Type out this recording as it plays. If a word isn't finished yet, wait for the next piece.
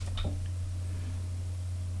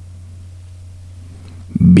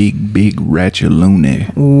Big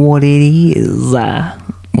Ratchaloonie. What it is.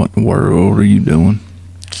 What in the world are you doing?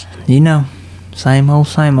 You know, same old,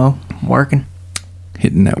 working.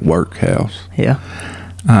 Hitting that workhouse. Yeah.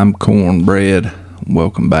 I'm Cornbread.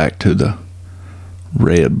 Welcome back to the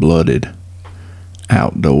Red Blooded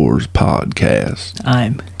Outdoors Podcast.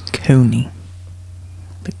 I'm Cooney,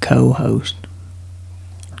 the co-host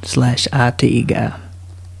 / IT guy.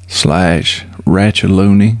 /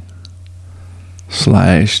 Ratchaloonie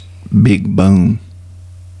 / Big Boone.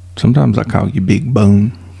 Sometimes I call you Big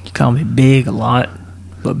Boone. You call me Big a lot,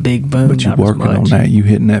 but Big Boone But you're not as working on much. that. You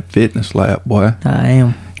hitting that fitness lap, boy. I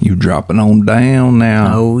am. You dropping on down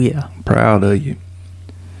now. Oh, yeah. Proud of you.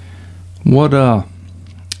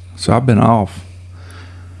 So I've been off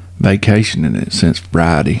vacationing it since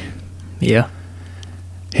Friday. Yeah.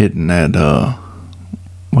 Hitting that,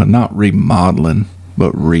 well, not remodeling,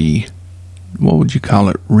 but what would you call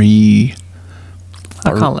it?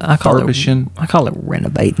 I call Furbishing? I call it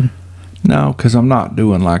renovating. No, because I'm not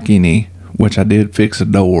doing like which I did fix a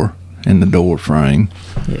door in the door frame,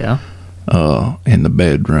 Yeah. in the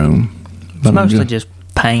bedroom. It's mostly just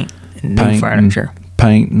paint and new furniture.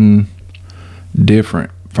 Painting different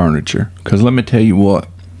furniture. Because let me tell you what.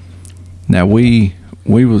 Now, we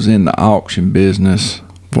was in the auction business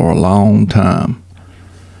for a long time.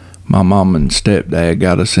 My mom and stepdad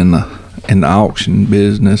got us in the auction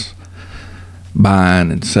business,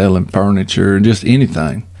 buying and selling furniture, just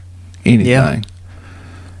anything. Yeah.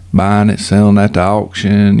 Buying it, selling at the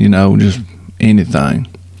auction, just anything.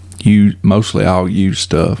 Mostly all used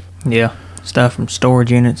stuff. Yeah. Stuff from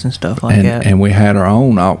storage units and stuff like that. And we had our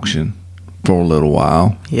own auction for a little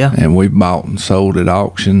while. Yeah. And we bought and sold at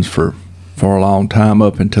auctions for a long time,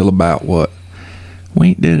 up until about what? We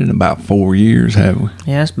ain't did it in about 4 years, have we?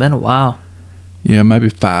 Yeah, it's been a while. Yeah, maybe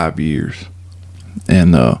 5 years.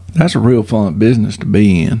 And that's a real fun business to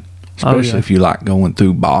be in, especially if you like going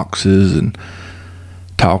through boxes and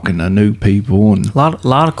talking to new people. And A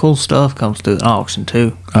lot of cool stuff comes through the auction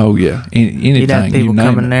too. oh yeah, anything. You'd have people you name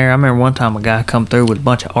coming it. there. I remember one time a guy come through with a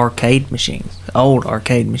bunch of arcade machines, old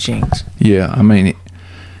arcade machines. Yeah, I mean,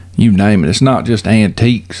 you name it. It's not just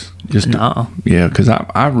antiques. No. Yeah, because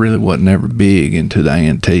I really wasn't ever big into the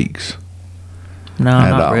antiques. No,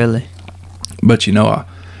 At not all. really. But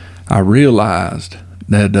I realized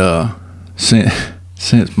that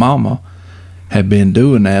since Mama had been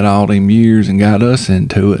doing that all them years and got us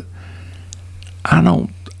into it,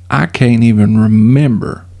 I can't even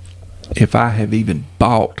remember if I have even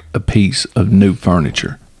bought a piece of new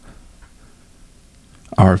furniture,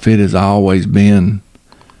 or if it has always been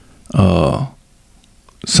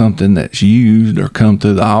something that's used or come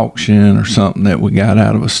through the auction, or something that we got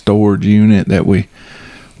out of a storage unit that we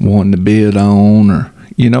wanted to bid on, or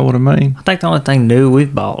you know what I mean? I think the only thing new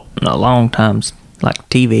we've bought in a long time's like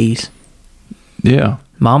TVs. Yeah.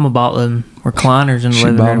 Mama bought them recliners in the She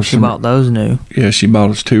living bought room. us She some- bought those new. Yeah, she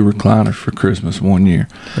bought us 2 recliners for Christmas one year.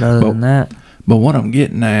 But other than that, But what I'm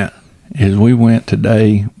getting at is we went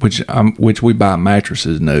today, which we buy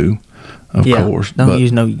mattresses new, of course. don't but,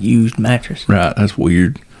 use no used mattress. Right, that's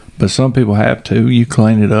weird. But some people have to. You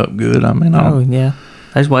clean it up good. I mean, Oh yeah,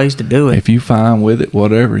 there's ways to do it. if you fine with it,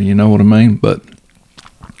 whatever, you know what I mean? But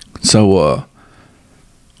so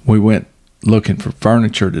we went looking for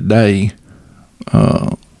furniture today.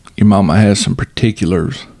 Your mama has some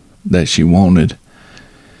particulars that she wanted,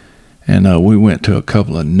 and we went to a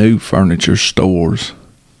couple of new furniture stores.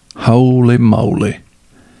 Holy moly,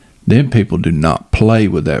 them people do not play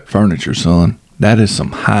with that furniture, son. That is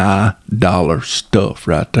some high dollar stuff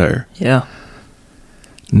right there. Yeah,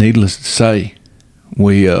 Needless to say,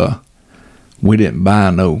 we didn't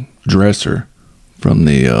buy no dresser from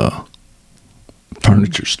the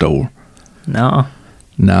furniture store. no,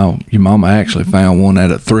 No, your mama actually found one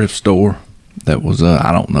at a thrift store that was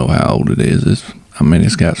I don't know how old it is.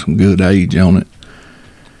 It's got some good age on it,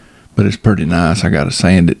 but it's pretty nice. I got to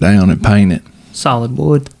sand it down and paint it. solid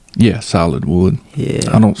wood. Yeah, solid wood. Yeah,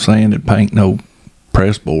 I don't sand and paint no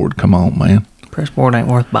press board. Come on, man. press board ain't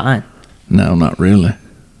worth buying. No, not really.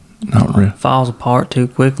 Not really. Falls apart too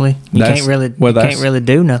quickly. You That's- can't really, well, you can't that's- really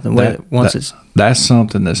do nothing with it once it's. That's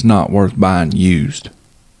something that's not worth buying used.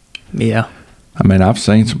 Yeah, I mean, I've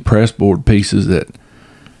seen some press board pieces that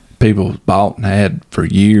people bought and had for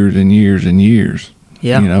years and years and years.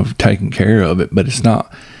 yeah, Taking care of it, but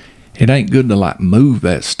it ain't good to like move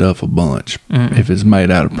that stuff a bunch if it's made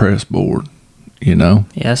out of press board, yeah.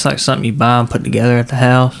 It's like something you buy and put together at the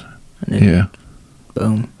house, and then Yeah,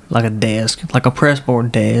 boom, like a desk, like a press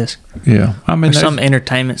board desk. yeah. I mean, Or some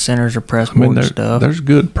entertainment centers are press I mean, board stuff. there's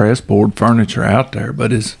good press board furniture out there,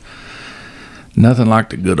 but Nothing like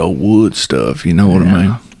the good old wood stuff, you know what I Yeah.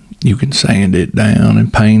 mean? You can sand it down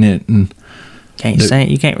and paint it, and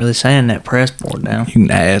You can't really sand that press board down. you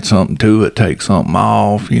can add something to it, take something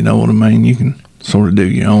off, you know what I mean? You can sort of do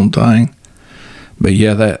your own thing. But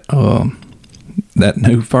yeah, that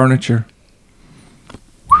new furniture,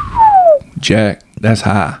 Jack, that's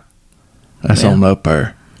high. That's Yeah. on up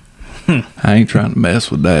there. I ain't trying to mess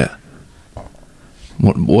with that.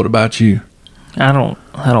 What about you? I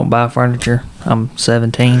don't buy furniture. I'm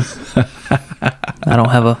 17. I don't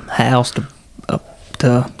have a house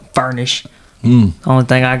to furnish. Mm. The only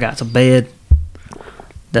thing I got's a bed.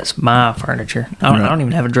 That's my furniture. I don't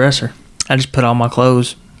even have a dresser. I just put all my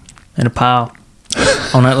clothes in a pile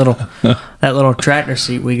on that little tractor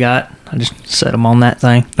seat we got. I just set them on that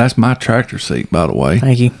thing. That's my tractor seat, by the way.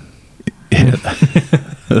 Thank you. Yeah.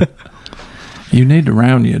 You need to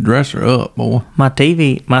round your dresser up, boy. My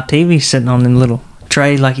TV's sitting on them little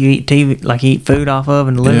trays like you eat food off of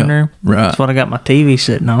in the living Yeah, room. right. That's what I got my TV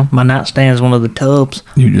sitting on. My nightstand's one of the tubs.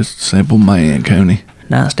 You just a simple man, Cooney.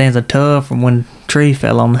 Nightstand's a tub from when a tree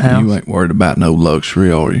fell on the house. You ain't worried about no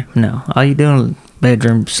luxury, are you? No, all you do in the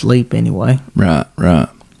bedroom is sleep anyway. Right.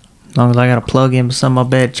 As long as I got a plug in beside my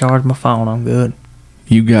bed, charge my phone, I'm good.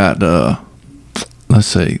 You got, let's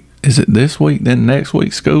see, is it this week, then next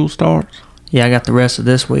week school starts? Yeah, I got the rest of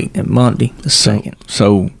this week and Monday, the 2nd.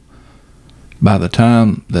 So by the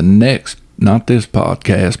time the next, not this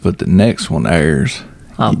podcast, but the next one airs,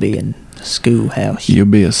 I'll be in the schoolhouse. you'll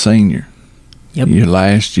be a senior. Yep. Your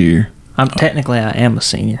last year. I am a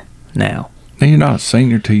senior now. Now, you're not a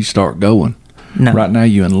senior till you start going. No. Right now,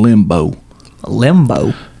 you in limbo.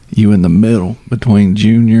 Limbo? You in the middle between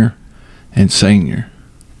junior and senior.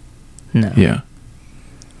 No. Yeah.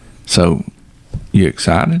 So, you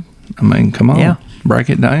excited? I mean, come on. Yeah. Break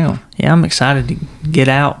it down. Yeah, I'm excited to get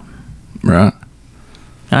out. Right.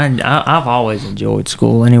 I've always enjoyed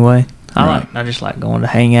school anyway. I just like going to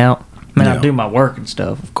hang out. I mean, Yeah. I do my work and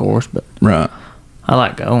stuff, of course, but Right. I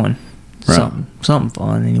like going. Right. Something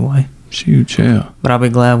fun anyway. Shoot, yeah. But I'll be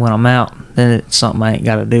glad when I'm out. Then it's something I ain't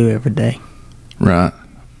got to do every day. Right.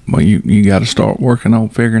 Well, you got to start working on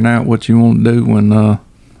figuring out what you want to do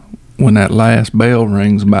when that last bell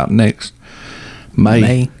rings about next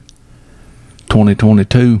May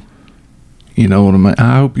 2022. You know what I mean?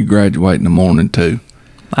 I hope you graduate in the morning too.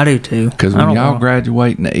 I do too. Because I when don't y'all want-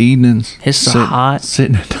 graduate in the evenings, It's so hot.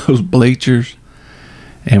 sitting at those bleachers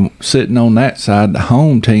and sitting on that side, the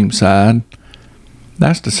home team side,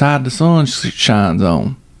 that's the side the sun shines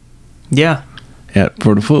on Yeah,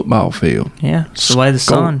 for the football field. yeah. It's the way the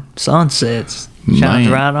sun sets. Shines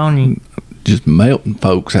Man. right on you. Just melting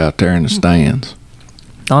folks out there in the stands.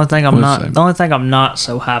 The only thing I'm not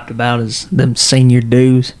so hyped about is them senior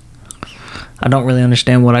dues. I don't really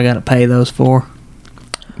understand what I got to pay those for.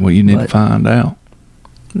 Well, you need to But- find out.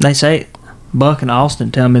 They say Buck and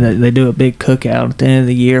Austin tell me that they do a big cookout at the end of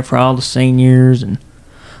the year for all the seniors and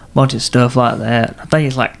a bunch of stuff like that. I think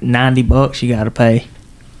it's like $90 you got to pay.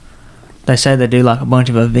 They say they do like a bunch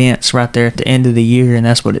of events right there at the end of the year, and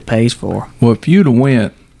that's what it pays for. Well, if you'd have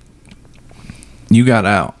went, you got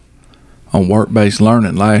out on work-based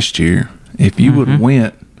learning last year. If you would have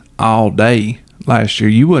went all day last year,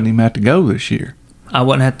 you wouldn't even have to go this year. I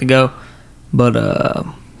wouldn't have to go, but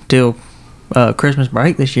till Christmas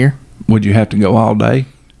break this year. Would you have to go all day?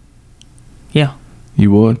 Yeah.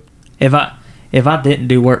 You would? If I didn't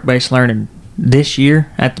do work-based learning this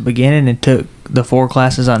year at the beginning and took the 4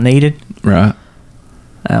 classes I needed, Right.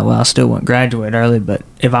 well, I still wouldn't graduate early. But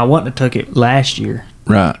if I wouldn't have took it last year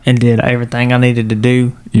Right. and did everything I needed to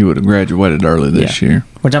do, You would have graduated early this year.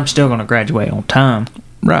 which I'm still going to graduate on time.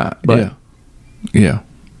 Right. But- yeah. Yeah.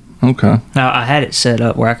 Okay. Now, I had it set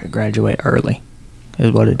up where I could graduate early,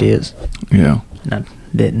 is what it is, Yeah. and I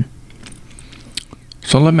didn't.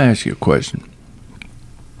 So let me ask you a question.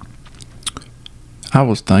 I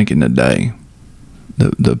was thinking today,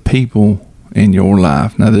 the people in your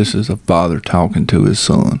life, now this is a father talking to his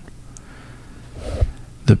son.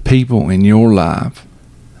 The people in your life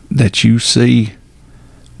that you see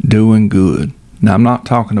doing good. Now I'm not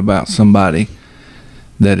talking about somebody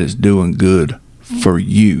that is doing good for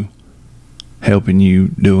you, helping you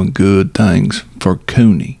doing good things for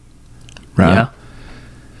Cooney, right? Yeah.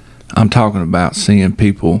 I'm talking about seeing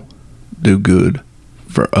people do good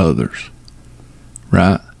for others,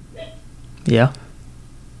 right? Yeah.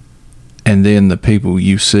 And then the people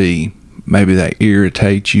you see, maybe they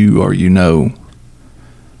irritate you or is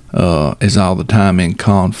all the time in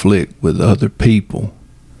conflict with other people.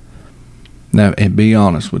 Now, and be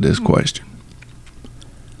honest with this question.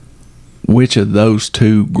 Which of those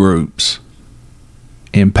two groups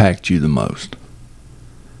impact you the most?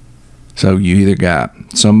 So you either got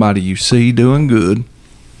somebody you see doing good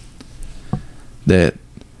that,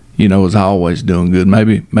 you know, is always doing good.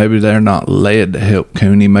 Maybe they're not led to help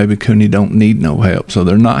Cooney. Maybe Cooney don't need no help. So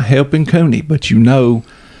they're not helping Cooney, but you know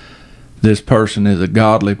this person is a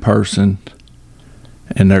godly person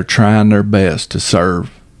and they're trying their best to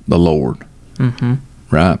serve the Lord. Mm-hmm.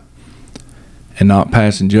 Right? And not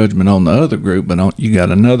passing judgment on the other group, but you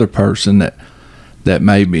got another person that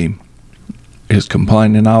maybe is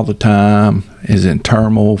complaining all the time, is in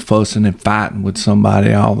turmoil, fussing and fighting with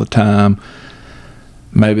somebody all the time.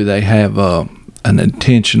 Maybe they have an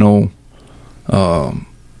intentional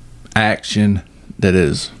action that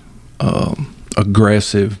is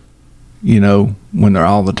aggressive, you know, when they're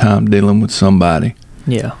all the time dealing with somebody.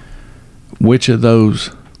 Yeah. Which one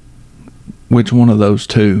of those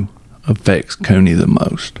two affects Cooney the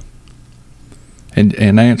most? And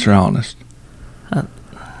answer honest.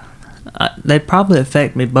 They probably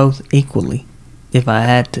affect me both equally, if I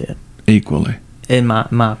had to. Equally. In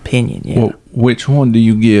my opinion, yeah. Well, which one do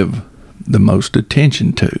you give the most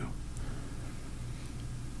attention to?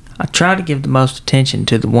 I try to give the most attention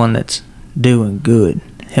to the one that's doing good,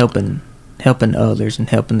 helping others and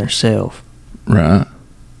helping themselves. Right.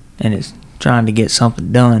 And it's trying to get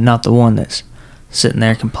something done, not the one that's sitting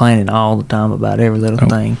there complaining all the time about every little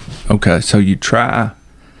thing. Okay, so you try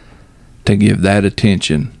to give that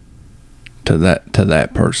attention to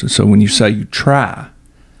that person. So when you say you try,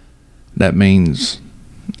 that means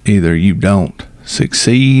either you don't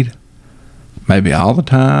succeed, maybe all the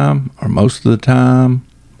time, or most of the time,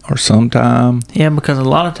 or sometime. Yeah, because a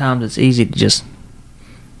lot of times it's easy to just,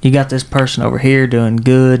 you got this person over here doing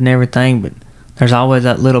good and everything, but there's always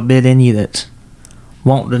that little bit in you that's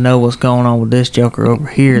wanting to know what's going on with this joker over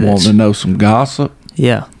here. Wanting to know some gossip.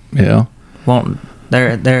 Yeah. Yeah.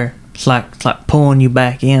 They're it's like pulling you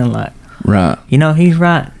back in, like, right. You know, he's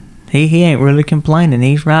right. He ain't really complaining.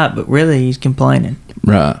 He's right, but really he's complaining.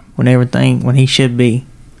 Right. When he should be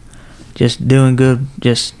just doing good,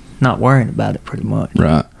 just not worrying about it pretty much.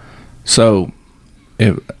 Right. So,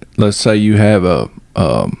 if let's say you have a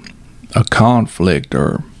conflict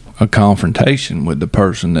or a confrontation with the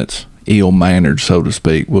person that's ill-mannered, so to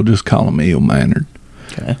speak. We'll just call them ill-mannered.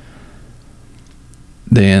 Okay.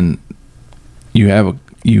 Then you have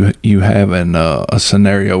a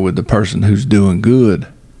scenario with the person who's doing good.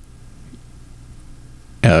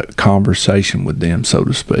 A conversation with them, so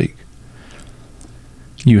to speak.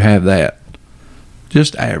 You have that.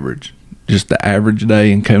 Just average. Just the average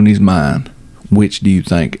day in Cooney's mind. Which do you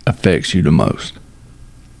think affects you the most?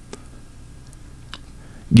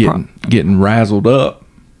 Getting razzled up,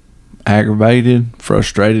 aggravated,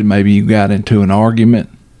 frustrated. Maybe you got into an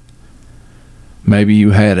argument. Maybe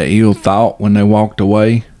you had an ill thought when they walked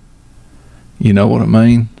away. You know what I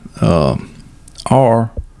mean?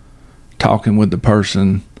 Or talking with the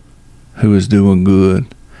person who is doing good,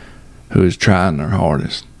 who is trying their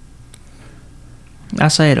hardest. I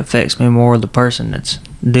say it affects me more the person that's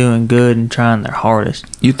doing good and trying their hardest.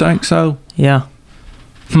 You think so? Yeah.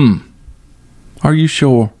 Are you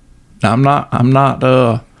sure? I'm not.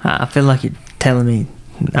 I feel like you're telling me.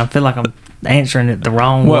 I feel like I'm answering it the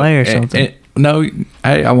wrong way or something. No,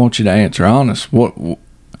 hey, I want you to answer honest. What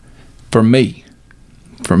for me?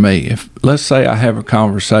 If let's say I have a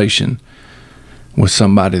conversation with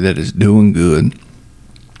somebody that is doing good,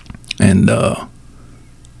 and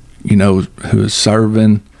you know, who is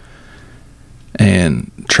serving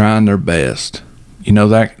and trying their best, you know,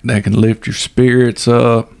 that can lift your spirits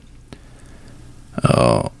up.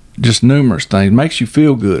 Just numerous things. Makes you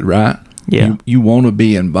feel good, right? Yeah. You want to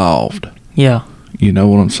be involved. Yeah. You know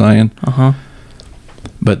what I'm saying? Uh-huh.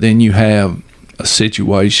 But then you have a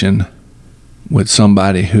situation with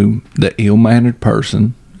somebody who, the ill-mannered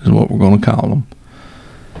person is what we're going to call them.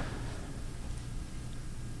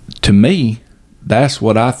 To me, that's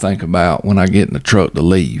what I think about when I get in the truck to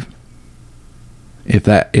leave.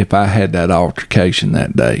 If I had that altercation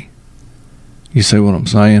that day. You see what I'm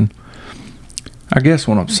saying? I guess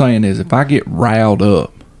what I'm saying is if I get riled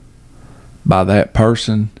up by that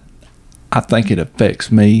person, I think it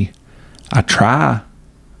affects me. I try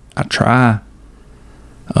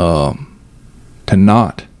to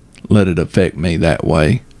not let it affect me that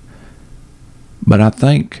way. But I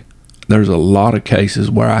think there's a lot of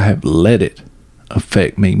cases where I have let it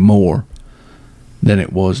affect me more than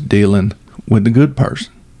it was dealing with the good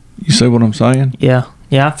person. You see what I'm saying? Yeah.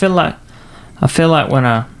 I feel like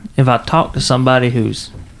if I talk to somebody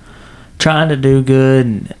who's trying to do good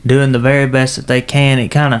and doing the very best that they can, it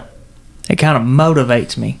kind of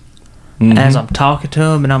motivates me as I'm talking to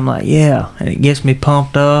them, and I'm like, yeah, and it gets me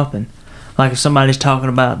pumped up, and Like if somebody's talking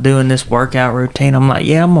about doing this workout routine, I'm like,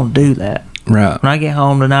 yeah, I'm gonna do that. Right. When I get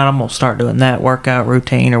home tonight, I'm gonna start doing that workout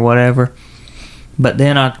routine or whatever. But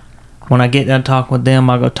then when I get done talking with them,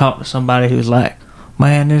 I go talk to somebody who's like,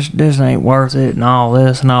 man, this ain't worth it and all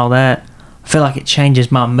this and all that. I feel like it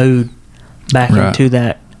changes my mood back into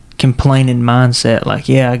that complaining mindset. Like,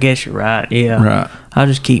 yeah, I guess you're right. Yeah. Right. I'll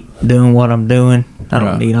just keep doing what I'm doing. I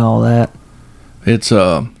don't need all that. It's,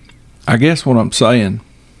 I guess what I'm saying,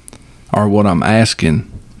 or what I'm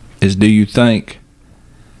asking, is do you think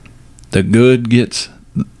the good gets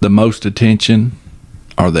the most attention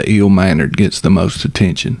or the ill-mannered gets the most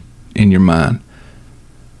attention in your mind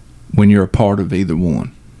when you're a part of either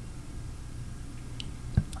one?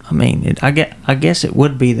 I mean, I guess it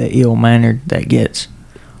would be the ill-mannered that gets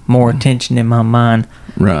more attention in my mind.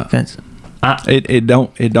 Right. It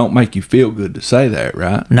don't make you feel good to say that,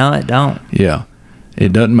 right? No, it don't. Yeah.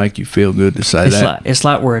 It doesn't make you feel good to say that. It's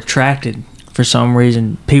like we're attracted for some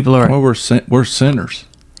reason. People are. Well, we're sinners.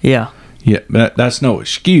 Yeah. Yeah, that's no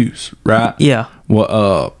excuse, right? Yeah.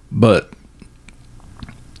 Well, but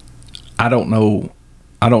I don't know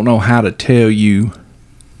how to tell you.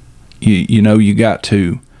 You know, you got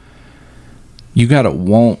to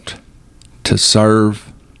want to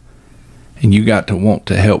serve, and you got to want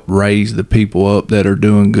to help raise the people up that are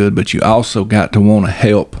doing good, but you also got to want to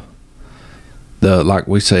help like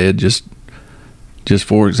we said, just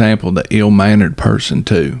for example, the ill-mannered person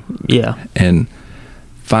too. Yeah. And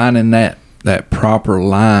finding that proper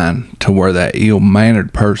line to where that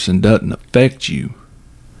ill-mannered person doesn't affect you,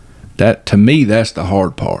 that to me, that's the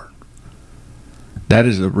hard part. That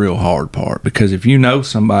is the real hard part, because if you know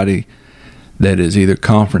somebody that is either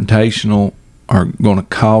confrontational or going to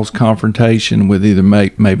cause confrontation with either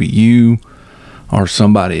maybe you or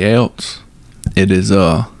somebody else,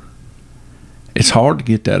 it's hard to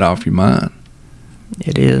get that off your mind.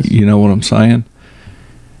 It is. You know what I'm saying?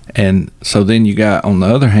 And so then you got, on the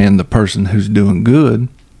other hand, the person who's doing good.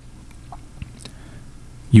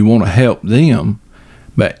 You want to help them,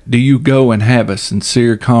 but do you go and have a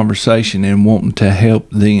sincere conversation and wanting to help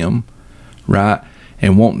them, right?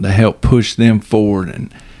 And wanting to help push them forward,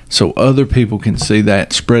 and so other people can see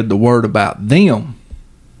that, spread the word about them?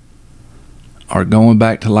 Or going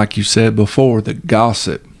back to, like you said before, the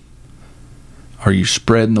gossip. Are you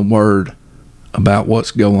spreading the word about what's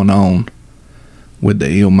going on with the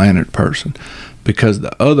ill-mannered person? Because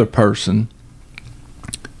the other person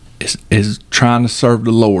is trying to serve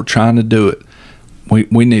the Lord, trying to do it.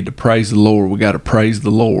 We need to praise the Lord. We got to praise the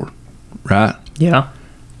Lord, right? Yeah.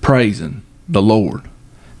 Praising the Lord.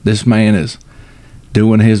 This man is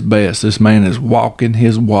doing his best. This man is walking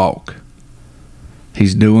his walk.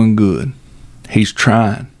 He's doing good. He's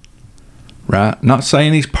trying, right? Not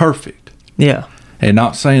saying he's perfect. Yeah. And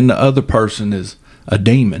not saying the other person is a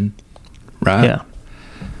demon, right? Yeah.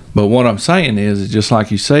 But what I'm saying is just like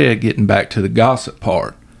you said, getting back to the gossip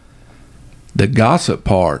part. The gossip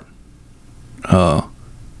part, to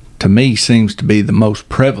me, seems to be the most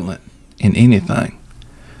prevalent in anything.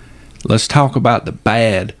 Let's talk about the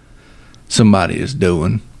bad somebody is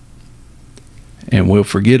doing, and we'll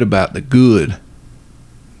forget about the good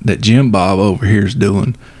that Jim Bob over here is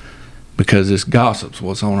doing, because this gossip's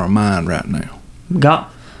what's on our mind right now.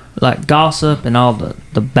 Like gossip and all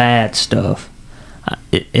the bad stuff,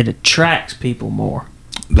 it attracts people more.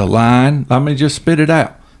 The lying, let me just spit it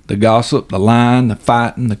out. The gossip, the lying, the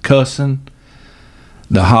fighting, the cussing,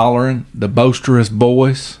 the hollering, the boisterous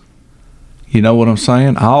voice. You know what I'm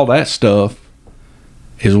saying? All that stuff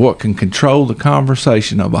is what can control the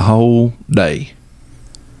conversation of a whole day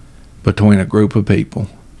between a group of people.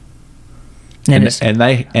 And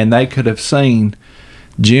they could have seen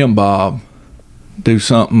Jim Bob do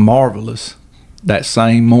something marvelous that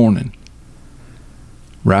same morning,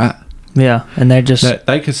 right? Yeah, and they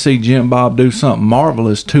could see Jim Bob do something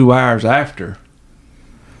marvelous 2 hours after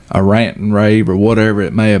a rant and rave or whatever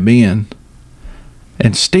it may have been,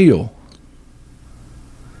 and still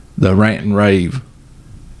the rant and rave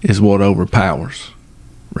is what overpowers,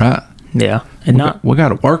 right? Yeah, and we got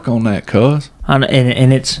to work on that, cuz. And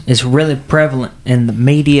it's really prevalent in the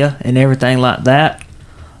media and everything like that,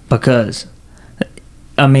 because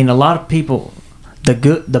I mean, a lot of people,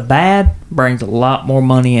 the bad brings a lot more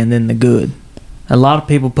money in than the good. A lot of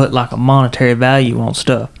people put like a monetary value on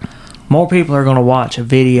stuff. More people are going to watch a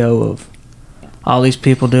video of all these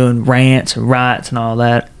people doing rants and riots and all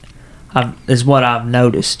that. Is what I've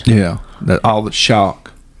noticed. Yeah, all the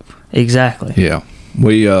shock. Exactly. Yeah,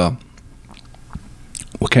 we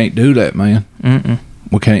can't do that, man.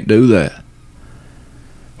 We can't do that.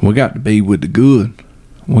 We got to be with the good.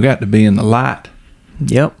 We got to be in the light.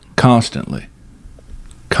 Yep. Constantly.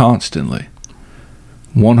 constantly.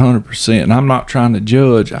 100%. And I'm not trying to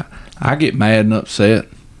judge. I get mad and upset.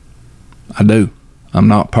 I do. I'm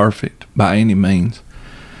not perfect by any means.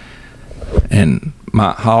 And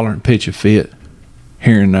might holler and pitch a fit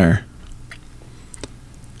here and there.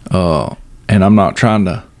 And I'm not trying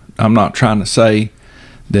to say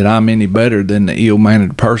that I'm any better than the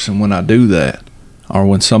ill-mannered person when I do that, or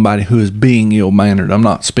when somebody who is being ill-mannered. I'm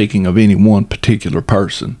not speaking of any one particular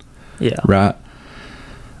person. Yeah. Right?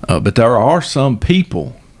 But there are some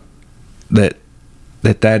people that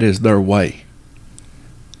is their way.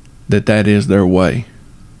 That is their way.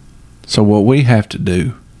 So what we have to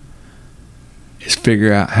do is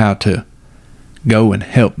figure out how to go and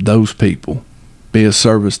help those people, be a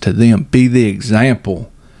service to them, be the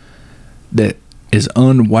example that is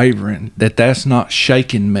unwavering, that's not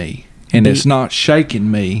shaking me, and it's not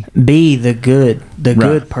shaking me. Be the good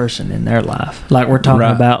person in their life. Like we're talking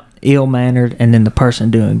about ill-mannered, and then the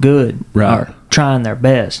person doing good or trying their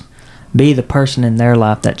best. Be the person in their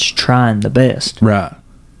life that's trying the best. Right.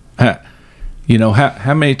 You know,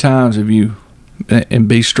 how many times have you, and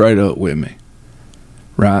be straight up with me,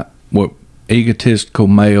 right? What egotistical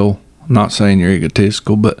male, I'm not saying you're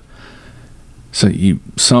egotistical, but so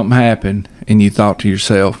something happened and you thought to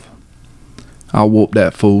yourself, I'll whoop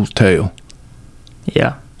that fool's tail.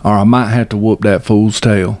 Yeah. Or I might have to whoop that fool's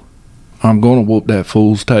tail. Or I'm going to whoop that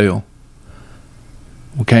fool's tail.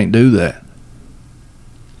 We can't do that.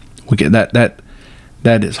 We get that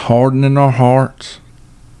is hardening our hearts.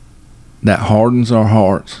 That hardens our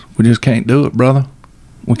hearts. We just can't do it, brother.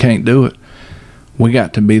 We can't do it. We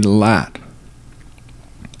got to be the light.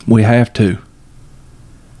 We have to.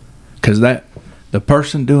 Because the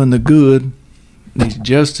person doing the good needs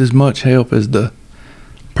just as much help as the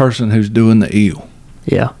person who's doing the ill.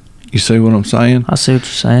 Yeah. You see what I'm saying? I see what you're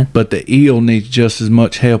saying. But the ill needs just as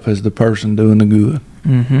much help as the person doing the good.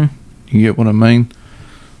 Mm-hmm. You get what I mean?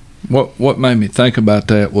 What made me think about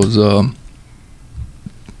that was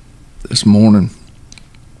this morning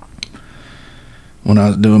when I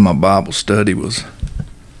was doing my Bible study was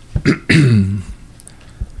 1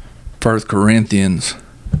 Corinthians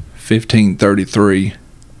 15:33.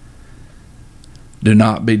 Do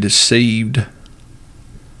not be deceived.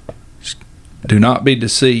 Do not be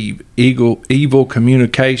deceived. Evil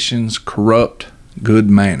communications corrupt good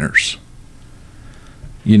manners.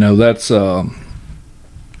 You know, that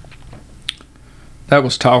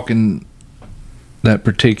was talking, that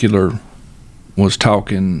particular was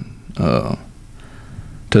talking to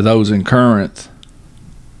those in Corinth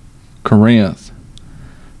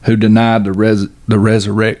who denied the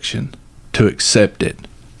resurrection to accept it.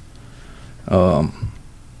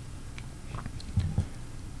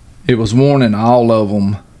 It was warning all of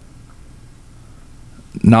them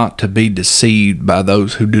not to be deceived by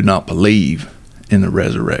those who do not believe in the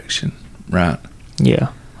resurrection, right?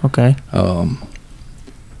 Yeah. Okay.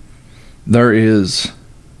 There's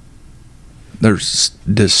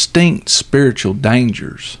distinct spiritual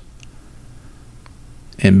dangers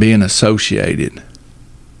in being associated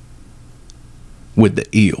with the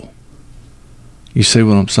ill. You see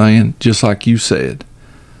what I'm saying? Just like you said,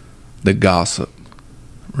 the gossip,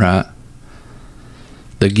 right?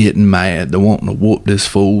 The getting mad, the wanting to whoop this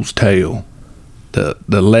fool's tail, the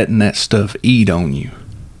letting that stuff eat on you.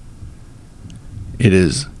 It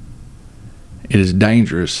is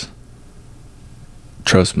dangerous.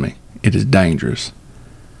 Trust me, it is dangerous.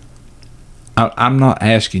 I'm not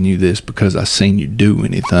asking you this because I seen you do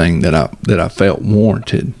anything that I felt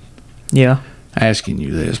warranted. Yeah. Asking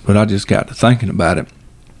you this, but I just got to thinking about it.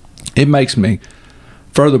 It makes me,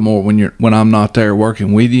 furthermore, when I'm not there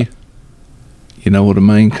working with you, you know what I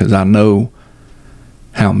mean? Because I know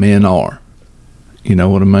how men are. You know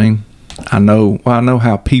what I mean? I know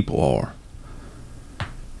how people are.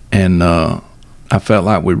 And I felt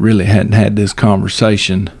like we really hadn't had this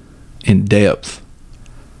conversation in depth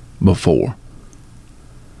before.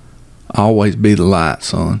 Always be the light,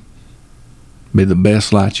 son. Be the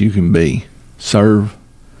best light you can be. Serve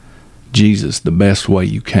Jesus the best way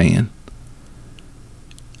you can.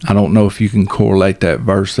 I don't know if you can correlate that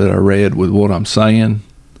verse that I read with what I'm saying.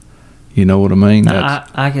 You know what I mean?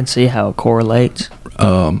 I can see how it correlates.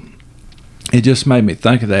 It just made me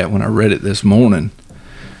think of that when I read it this morning.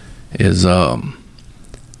 Is how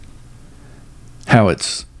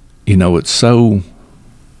it's, it's so,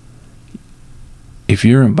 if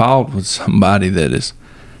you're involved with somebody that is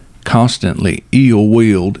constantly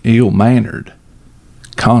ill-willed, ill-mannered,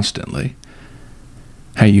 constantly,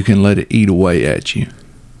 how you can let it eat away at you,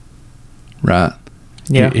 right?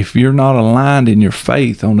 Yeah. If you're not aligned in your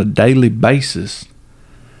faith on a daily basis,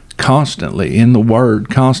 constantly in the Word,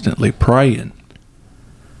 constantly praying,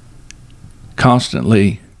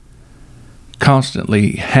 constantly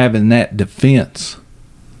having that defense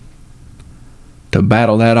to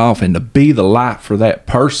battle that off and to be the light for that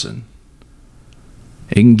person,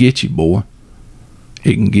 it can get you, boy.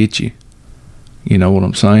 It can get you. You know what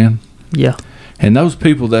I'm saying? Yeah. And those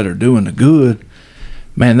people that are doing the good,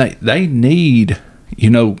 man, they need,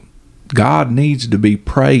 God needs to be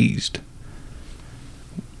praised.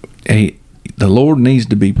 The Lord needs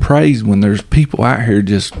to be praised when there's people out here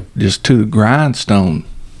just to the grindstone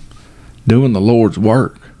doing the Lord's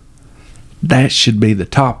work. That should be the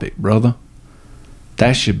topic, brother.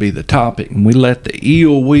 That should be the topic. And we let the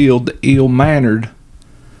ill-willed, the ill-mannered,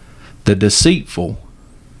 the deceitful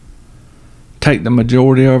take the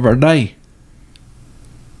majority of our day.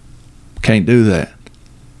 Can't do that.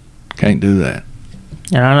 Can't do that.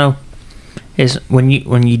 And I know is when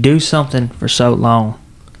you do something for so long,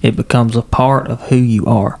 it becomes a part of who you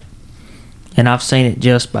are. And I've seen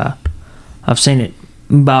it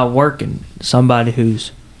by working somebody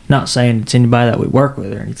who's, not saying it's anybody that we work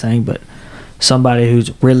with or anything, but somebody who's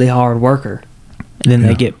a really hard worker, and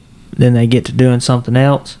then they get to doing something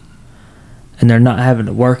else, and they're not having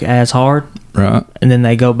to work as hard, right? And then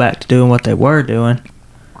they go back to doing what they were doing,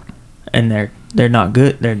 and they're not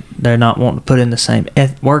good. They're not wanting to put in the same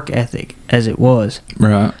work ethic as it was.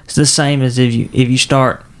 Right. It's the same as if you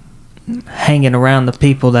start hanging around the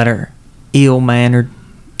people that are ill-mannered,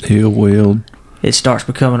 ill-willed. It starts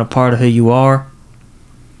becoming a part of who you are.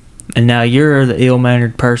 And now you're the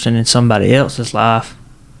ill-mannered person in somebody else's life.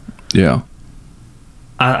 Yeah.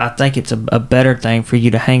 I think it's a better thing for you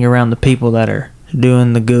to hang around the people that are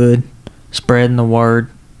doing the good, spreading the word,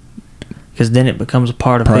 because then it becomes a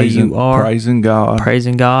part of who you are. Praising God.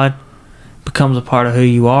 Praising God becomes a part of who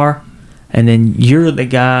you are, and then you're the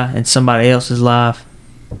guy in somebody else's life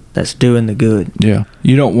that's doing the good. Yeah.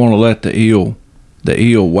 You don't want to let the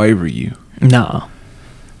ill waver you. No.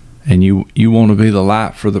 And you want to be the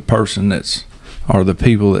light for the person or the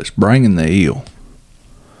people that's bringing the ill.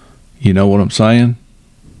 You know what I'm saying?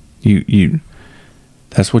 You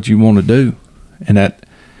that's what you want to do. And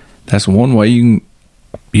that's one way you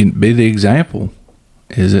can be the example.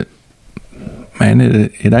 Is it, man,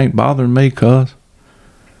 it ain't bothering me, cuz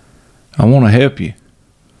I want to help you.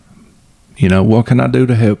 What can I do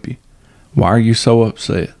to help you? Why are you so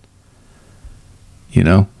upset?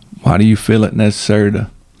 Why do you feel it necessary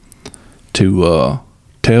to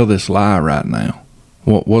tell this lie right now?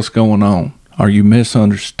 What's going on? Are you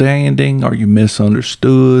misunderstanding? Are you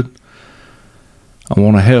misunderstood? I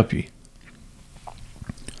want to help you.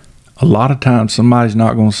 A lot of times somebody's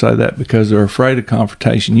not going to say that because they're afraid of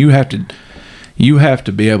confrontation. You have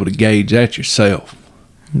to be able to gauge that yourself.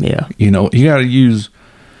 Yeah. You got to use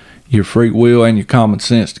your free will and your common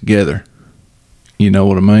sense together. You know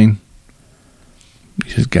what I mean?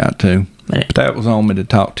 You just got to. But that was on me to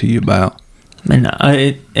talk to you about. And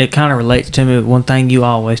it kind of relates to me with one thing you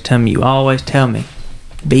always tell me. You always tell me,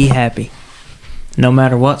 be happy. No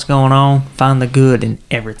matter what's going on, find the good in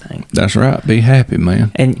everything. That's right. Be happy,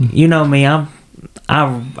 man. And you know me, I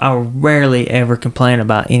rarely ever complain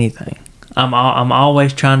about anything. I'm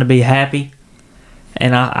always trying to be happy.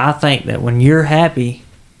 And I think that when you're happy,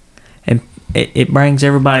 and it brings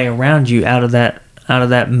everybody around you out of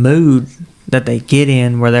that mood that they get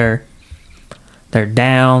in where they're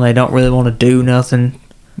down, they don't really want to do nothing,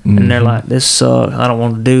 and they're like, this sucks, I don't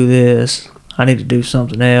want to do this, I need to do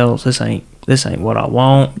something else, this ain't what I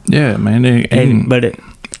want. Yeah, man.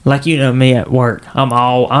 Like me at work,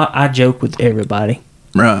 I joke with everybody.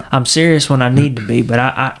 Right. I'm serious when I need to be,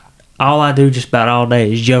 but all I do just about all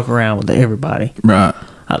day is joke around with everybody. Right.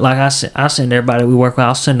 Like I send everybody we work with,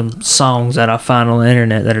 I'll send them songs that I find on the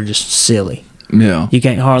internet that are just silly. Yeah. You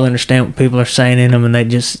can't hardly understand what people are saying in them, and they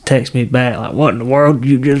just text me back like, what in the world did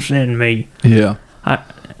you just send me? Yeah.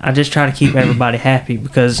 I just try to keep everybody happy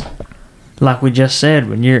because, like we just said,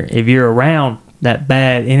 if you're around that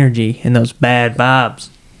bad energy and those bad vibes,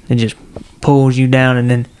 it just pulls you down, and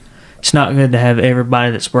then it's not good to have everybody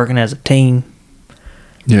that's working as a team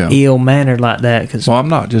ill-mannered like that. Well, I'm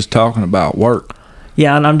not just talking about work.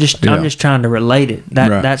 Yeah, and I'm just trying to relate it.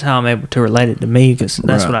 That's how I'm able to relate it to me, because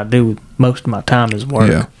that's what I do with most of my time is work.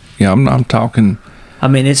 Yeah. I'm talking. I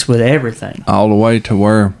mean, it's with everything. All the way to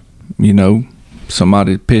where,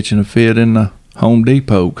 somebody pitching a fit in the Home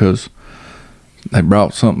Depot because they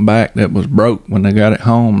brought something back that was broke when they got it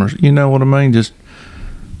home, or you know what I mean? Just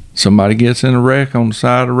somebody gets in a wreck on the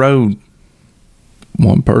side of the road.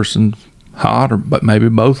 One person's hot, but maybe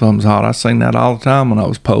both of them's hot. I seen that all the time when I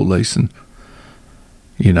was policing.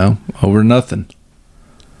 Over nothing.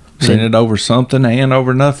 Seen it over something and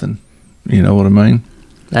over nothing. You know what I mean?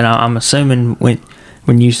 And I'm assuming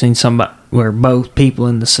when you seen somebody, where both people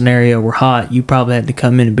in the scenario were hot, you probably had to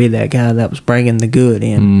come in and be that guy that was bringing the good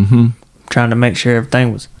in, Mm-hmm. trying to make sure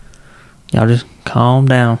everything was. Y'all just calm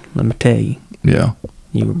down. Let me tell you, Yeah.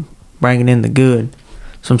 you were bringing in the good.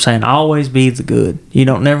 So I'm saying, always be the good. You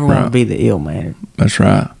don't never want to Right. be the ill mannered. That's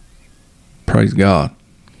right. Praise God.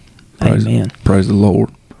 Amen. Praise the Lord.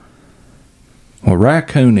 Well,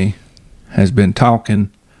 Raccoony has been talking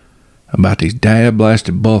about these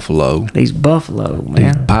dad-blasted buffalo, These buffalo, these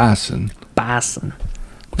man, bison, bison.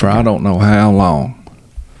 for I don't know how long.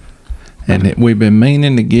 And we've been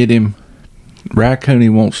meaning to get him. Raccoony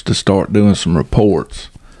wants to start doing some reports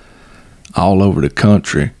all over the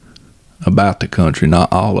country, about the country,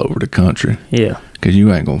 not all over the country, Yeah. because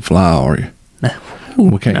you ain't going to fly, are you?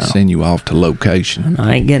 We can't No. send you off to location.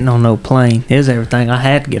 I ain't getting on no plane. Here's everything. I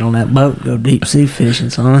had to get on that boat and go deep sea fishing,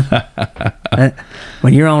 son.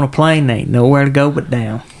 When you're on a plane, there ain't nowhere to go but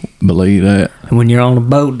down. Believe that. And when you're on a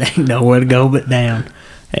boat, there ain't nowhere to go but down.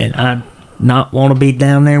 And I not want to be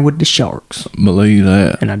down there with the sharks. Believe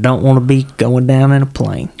that. And I don't want to be going down in a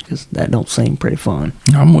plane because that don't seem pretty fun.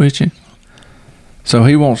 I'm with you. So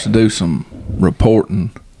he wants to do some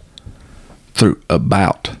reporting through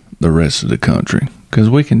about the rest of the country, because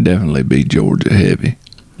we can definitely be Georgia heavy.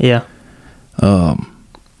 Yeah.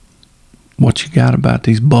 What you got about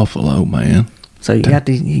these buffalo, man? So you got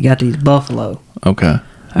these buffalo. Okay.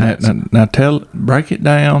 All right. Now break it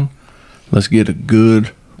down. Let's get a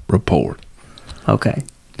good report. Okay.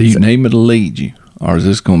 Do you need me to lead you, or is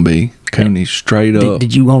this going to be Cooney straight up?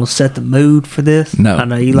 Did you want to set the mood for this? No, I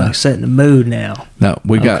know you no. like setting the mood now. No,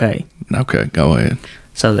 we got. Okay. Okay, go ahead.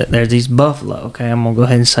 So that there's these buffalo. Okay, I'm gonna go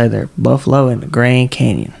ahead and say they're buffalo in the Grand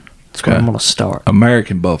Canyon. That's where Okay. I'm gonna start.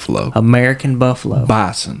 American buffalo. American buffalo.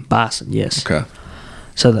 Bison. Bison, yes. Okay.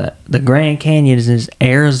 So the Grand Canyon is in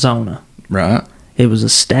Arizona. Right. It was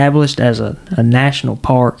established as a national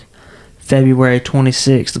park February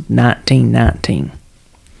 26th of 1919.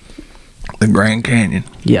 The Grand Canyon.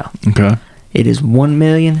 Yeah. Okay. It is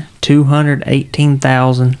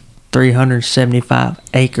 1,218,375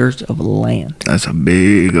 acres of land. That's a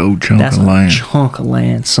big old chunk That's of a land. chunk of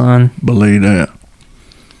land, son. Believe that.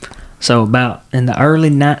 So about in the early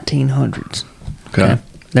 1900s, Okay.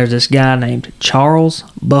 there's this guy named Charles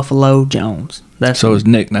Buffalo Jones. That's So his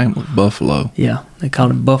nickname was Buffalo. yeah, they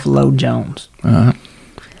called him Buffalo Jones. Uh-huh.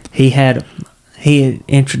 He had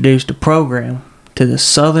introduced a program to the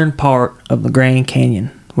southern part of the Grand Canyon,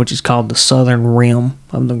 which is called the southern rim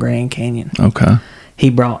of the Grand Canyon. Okay. He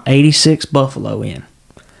brought 86 buffalo in,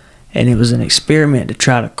 and it was an experiment to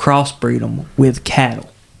try to crossbreed them with cattle.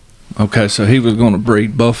 Okay, so he was going to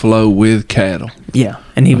breed buffalo with cattle. Yeah,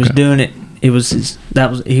 and he was Okay. doing it. It was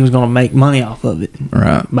he was going to make money off of it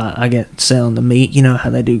Right. by I guess selling the meat. You know how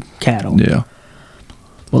they do cattle. Yeah.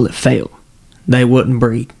 Well, it failed. They wouldn't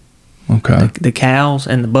breed. Okay. The cows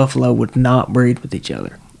and the buffalo would not breed with each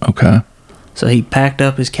other. Okay. So he packed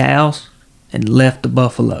up his cows and left the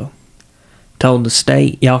buffalo. Told the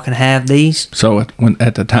state, y'all can have these. So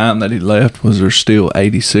at the time that he left, was there still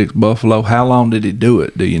 86 buffalo? How long did he do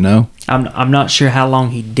it? Do you know? I'm not sure how long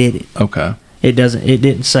he did it. Okay. It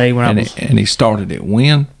didn't say when I was And he started it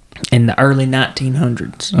when? in the early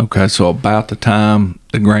 1900s. Okay, so about the time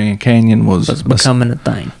the Grand Canyon was Was becoming a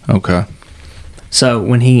thing. Okay. So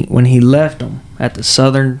when he left them at the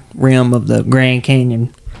southern rim of the Grand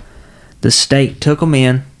Canyon, the state took them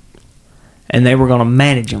in, and they were going to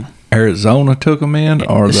manage them. Arizona took him in,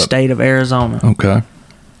 or The state of Arizona, Okay.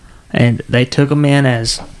 and they took them in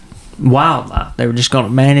as wildlife. They were just going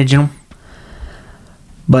to manage them.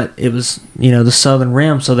 But it was, the southern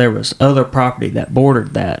rim, so there was other property that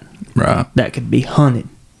bordered that Right. that could be hunted.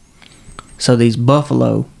 So these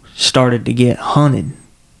buffalo started to get hunted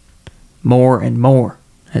more and more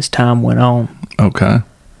as time went on. Okay.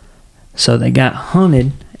 So they got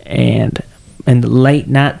hunted, and in the late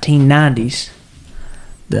 1990s,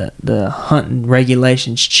 the hunting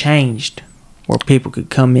regulations changed where people could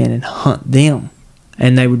come in and hunt them,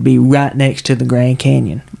 and they would be right next to the Grand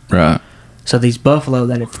Canyon. Right. So these buffalo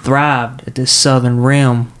that have thrived at this southern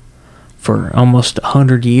rim for almost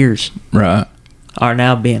 100 years Right. are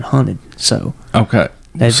now being hunted. So Okay.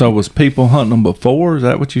 They've- So was people hunting them before? Is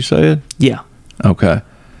that what you said? yeah, Okay.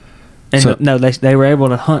 and So- no, they were able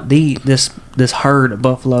to hunt this herd of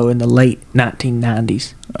buffalo in the late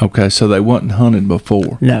 1990s. Okay, so they wasn't hunted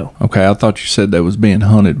before. No, Okay, I thought you said they was being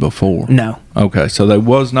hunted before. no, Okay, so they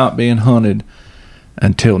was not being hunted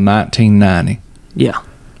until 1990. yeah.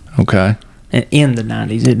 Okay. In the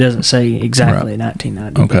 90s. It doesn't say exactly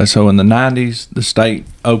 1990. Okay, so in the 90s, the state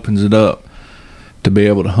opens it up to be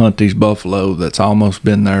able to hunt these buffalo that's almost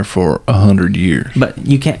been there for 100 years. But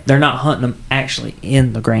you can't. They're not hunting them actually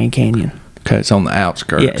in the Grand Canyon. Okay, it's on the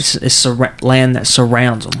outskirts. Yeah, it's land that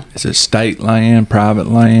surrounds them. Is it state land, private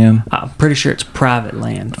land? I'm pretty sure it's private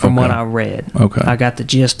land from what I read. Okay. I got the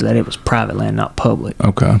gist of that it was private land, not public.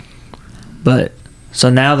 Okay. But so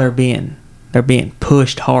now they're being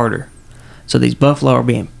pushed harder. So these buffalo are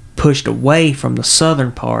being pushed away from the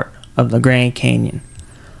southern part of the Grand Canyon,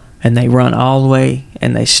 and they run all the way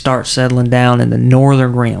and they start settling down in the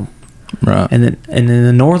northern rim. Right. And then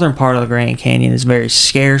the northern part of the Grand Canyon is very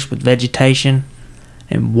scarce with vegetation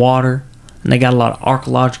and water, and they got a lot of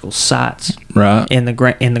archaeological sites Right. in the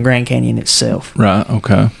Grand Canyon itself. Right.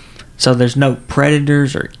 Okay. So there's no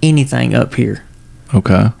predators or anything up here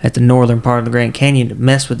Okay. at the northern part of the Grand Canyon to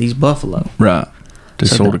mess with these buffalo. Right. To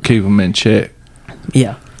So sort of keep them in check.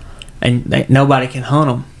 Yeah, and nobody can hunt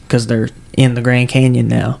them because they're in the Grand Canyon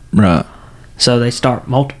now. Right. So they start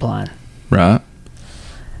multiplying. Right.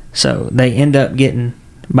 So they end up getting,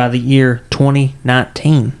 by the year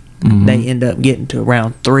 2019, they end up getting to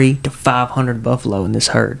around 300 to 500 buffalo in this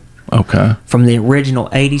herd. Okay. From the original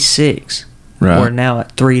 86, Right. we're now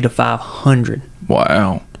at 300 to 500.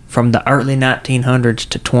 Wow. From the early 1900s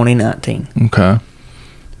to 2019. Okay.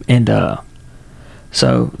 And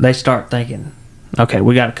so they start thinking, okay,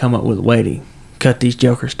 we got to come up with a way to cut these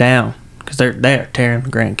jokers down because they're tearing the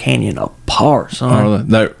Grand Canyon apart,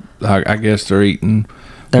 son. I guess they're eating.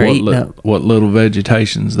 They're eating up, what little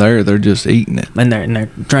vegetation's there. They're just eating it. and they're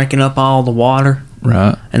drinking up all the water,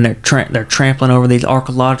 Right. and they're trampling over these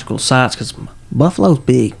archaeological sites because buffalo's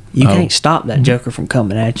big. You can't stop that joker from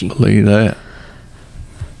coming at you. Believe that.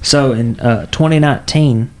 So in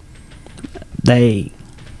 2019, they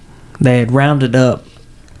had rounded up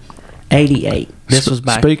 88. This was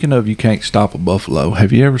back. Speaking of, you can't stop a buffalo.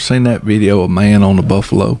 Have you ever seen that video of a man on a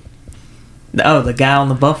buffalo? Oh, the guy on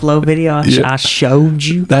the buffalo video I showed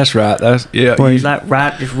you. That's right. Where he's like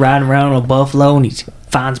just riding around on a buffalo and he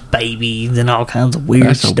finds babies and all kinds of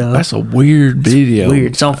weird stuff. That's a weird video.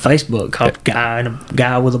 Weird. It's on Facebook called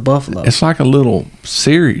Guy with a Buffalo. It's like a little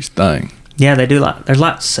series thing. Yeah, they do there's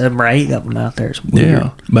like 7 or 8 of them out there. It's weird. Yeah,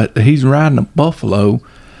 but he's riding a buffalo.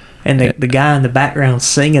 And the guy in the background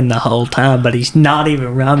singing the whole time, but he's not even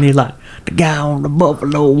around me. Like, the guy on the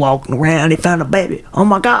buffalo walking around, he found a baby. Oh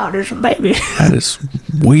my God, there's a baby. That is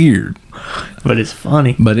weird. But it's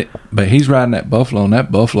funny. But he's riding that buffalo, and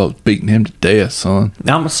that buffalo's beating him to death, son.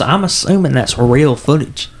 I'm assuming that's real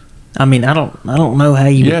footage. I mean, I don't know how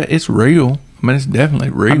you. Yeah, it's real. I mean, it's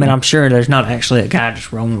definitely real. I mean, I'm sure there's not actually a guy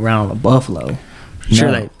just roaming around on a buffalo. I'm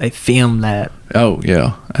sure No. they filmed that. Oh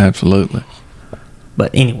yeah, absolutely.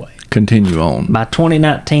 But anyway, Continue on. by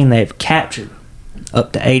 2019, they've captured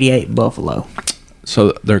up to 88 buffalo.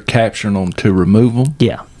 So they're capturing them to remove them.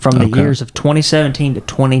 Yeah, from the Okay. years of 2017 to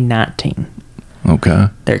 2019, Okay.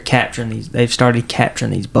 they're capturing these. They've started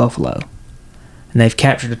capturing these buffalo, and they've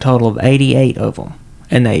captured a total of 88 of them.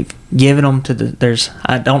 And they've given them to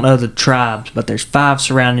I don't know the tribes, but there's 5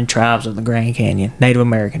 surrounding tribes of the Grand Canyon, Native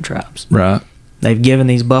American tribes. Right. They've given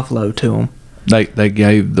these buffalo to them. They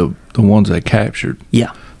gave the ones they captured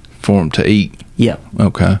Yeah, for them to eat. yeah.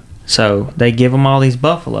 Okay. So they give them all these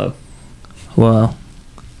buffalo. Well,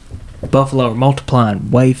 buffalo are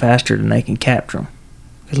multiplying way faster than they can capture them.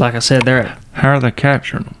 Because like I said, How are they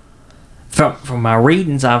capturing them? from my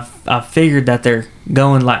readings, I've figured that they're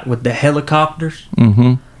going like with the helicopters.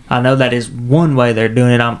 Mm-hmm. I know that is one way they're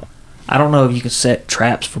doing it. I don't know if you can set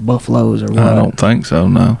traps for buffaloes or what. I don't think so.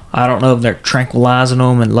 No. I don't know if they're tranquilizing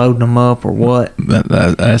them and loading them up or what.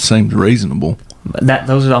 That seems reasonable. But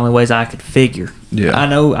those are the only ways I could figure. Yeah. I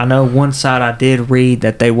know one side I did read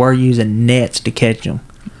that they were using nets to catch them.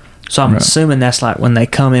 So I'm Right. assuming that's like when they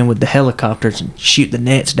come in with the helicopters and shoot the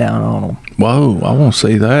nets down on them. Whoa! I want to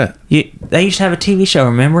see that. They used to have a TV show,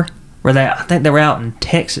 remember? Where I think they were out in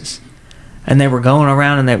Texas. And they were going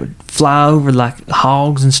around and they would fly over like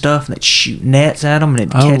hogs and stuff and they'd shoot nets at them and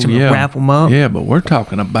they'd catch them and wrap them up. Yeah, but we're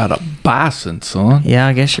talking about a bison, son. Yeah,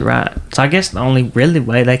 I guess you're right. So I guess the only really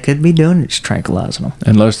way they could be doing it is tranquilizing them.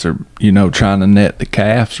 Unless they're, trying to net the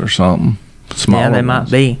calves or something. Smaller Yeah, they ones. might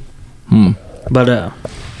be. Hmm. But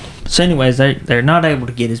so anyways, they're not able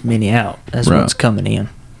to get as many out as Right. what's coming in.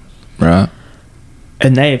 Right.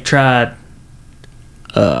 And they have tried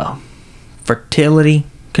fertility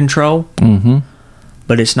control, Mm-hmm.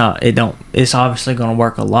 but it's obviously going to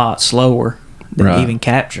work a lot slower than Right. even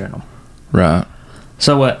capturing them. Right.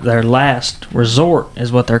 So what their last resort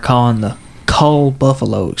is what they're calling the cull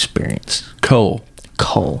buffalo experience. Cull.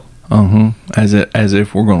 Cull. As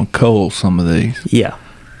if we're going to cull some of these. Yeah.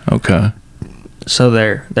 Okay. So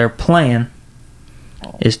their plan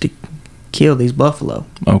is to kill these buffalo.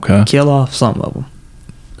 Okay. Kill off some of them.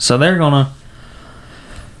 So they're gonna.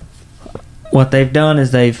 What they've done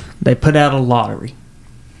is they've they put out a lottery,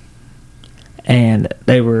 and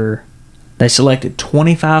they selected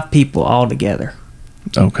 25 people altogether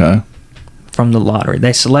Okay. from the lottery.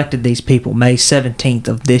 They selected these people May 17th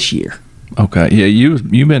of this year. Okay. Yeah, you've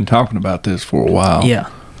been talking about this for a while. Yeah,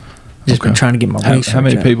 just been Okay. trying to get my research. How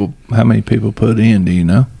many up. people? How many people put in? Do you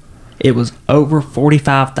know? It was over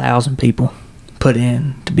 45,000 people put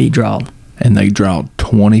in to be drawn. And they draw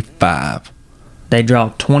 25. They draw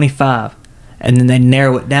 25, and then they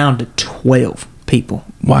narrow it down to 12 people.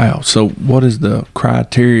 Wow. So what is the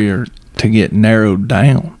criteria to get narrowed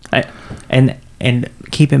down? And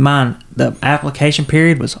keep in mind, the application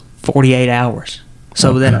period was 48 hours.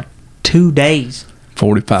 So within Okay. 2 days,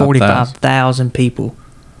 45,000. 45,000 people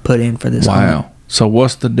put in for this hunt. Wow. So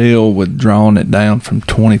what's the deal with drawing it down from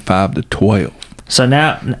 25 to 12? So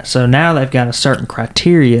now they've got a certain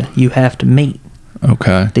criteria you have to meet.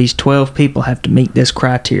 Okay. These 12 people have to meet this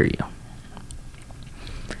criteria.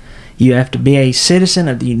 You have to be a citizen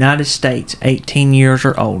of the United States, 18 years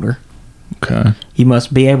or older. Okay. You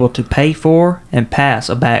must be able to pay for and pass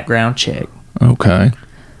a background check. Okay.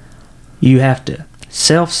 You have to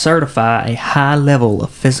self-certify a high level of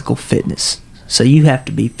physical fitness. So you have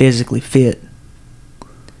to be physically fit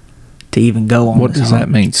to even go on What this does hunt. that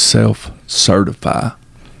mean, self-certify?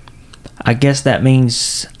 I guess that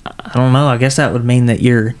means, I don't know, I guess that would mean that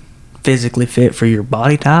you're physically fit for your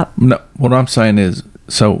body type. No, what I'm saying is,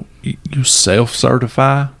 so you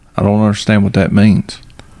self-certify? I don't understand what that means.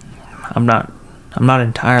 I'm not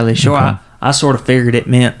entirely sure. Okay. I sort of figured it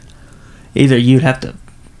meant either you'd have to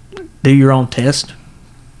do your own test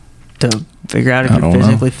to figure out if I you're don't know.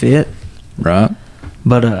 physically fit, Right?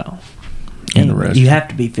 but Interesting. you have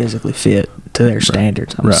to be physically fit to their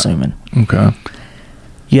standards, I'm Right. assuming. Okay.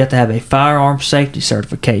 You have to have a firearm safety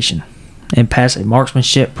certification and pass a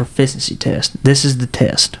marksmanship proficiency test. This is the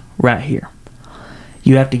test right here.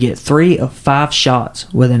 You have to get 3 of 5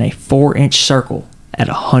 shots within a 4-inch circle at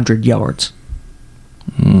 100 yards.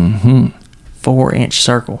 Mm-hmm. 4-inch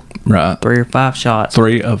circle. Right. 3 or 5 shots.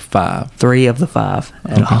 3 of 5. 3 of the 5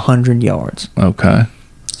 at Okay. 100 yards. Okay.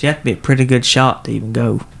 So you have to be a pretty good shot to even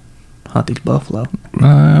go hunt these buffalo.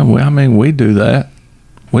 Well, I mean, we do that.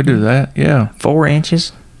 We do that. Yeah. 4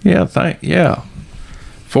 inches. Yeah. Yeah.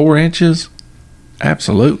 4 inches.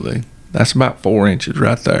 Absolutely. That's about 4 inches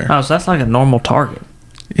right there. Oh, so that's like a normal target.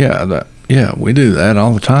 Yeah. Yeah. We do that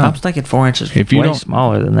all the I time. was thinking 4 inches If was you way don't-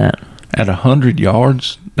 smaller than that. At 100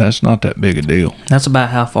 yards, that's not that big a deal. That's about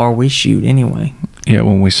how far we shoot anyway. Yeah.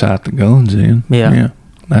 When we sight the guns in. Yeah. Yeah.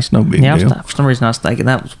 That's no big Yeah, deal. for some reason I was thinking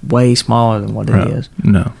that was way smaller than what it Right. is.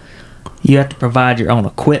 No. You have to provide your own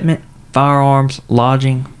equipment, firearms,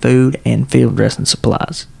 lodging, food, and field dressing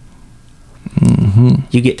supplies. Mm-hmm.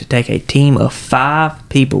 You get to take a team of 5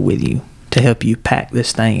 people with you to help you pack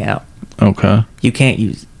this thing out. Okay. You can't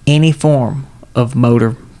use any form of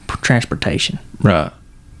motor transportation. Right.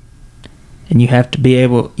 And you have to be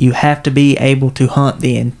able to hunt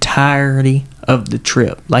the entirety of the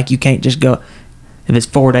trip. Like you can't just go, if it's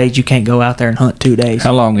 4 days, you can't go out there and hunt 2 days.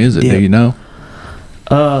 How long is it? Yeah. Do you know?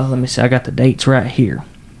 Let me see. I got the dates right here.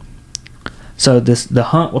 So the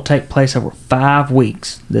hunt will take place over 5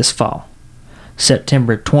 weeks this fall.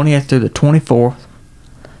 September 20th through the 24th,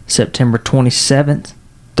 September 27th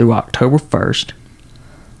through October 1st,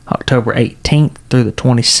 October 18th through the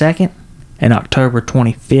 22nd, and October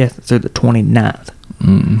 25th through the 29th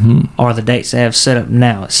Mm-hmm. are the dates they have set up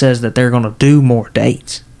now. It says that they're going to do more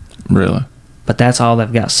dates, Really? but that's all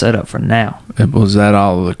they've got set up for now. Was that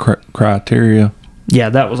all the criteria? Yeah,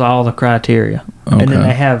 that was all the criteria. Okay. And then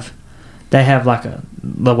they have like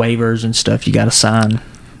the waivers and stuff you got to sign.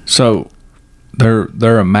 So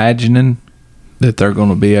they're imagining that they're going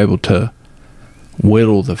to be able to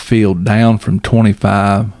whittle the field down from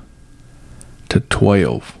 25 to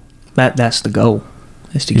 12. That's the goal,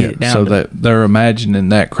 is to get it down. So to, that they're imagining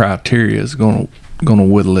that criteria is going to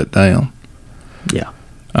whittle it down. yeah.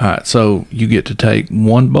 All right. So you get to take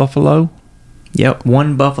one buffalo. Yep,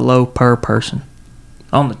 1 buffalo per person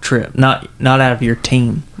on the trip, not out of your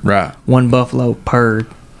team. Right. 1 buffalo per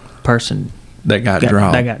person That got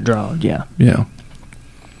drawn. That got drawn, yeah. Yeah.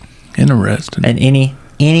 Interesting. And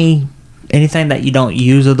anything that you don't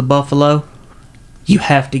use of the buffalo, you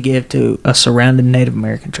have to give to a surrounding Native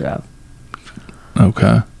American tribe.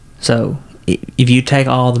 Okay. So if you take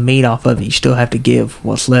all the meat off of it, you still have to give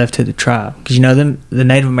what's left to the tribe. Because the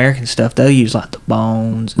Native American stuff, they'll use like the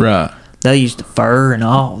bones. Right. They'll use the fur and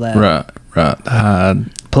all that. Right. Right. The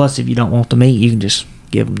hide. Plus, if you don't want the meat, you can just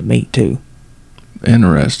give them the meat too.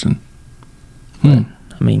 Interesting. I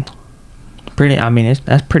mean,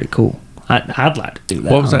 that's pretty cool. I'd like to do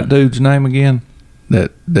that. What was that dude's name again?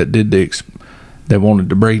 That did the They wanted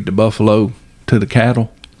to breed the buffalo to the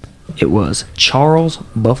cattle. It was Charles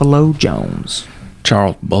Buffalo Jones.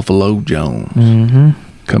 Charles Buffalo Jones. Mm-hmm.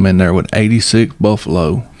 Come in there with 86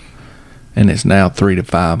 buffalo, and it's now 300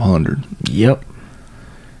 to 500. Yep.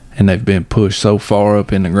 And they've been pushed so far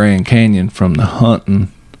up in the Grand Canyon from the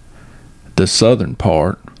hunting, the southern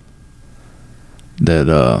part,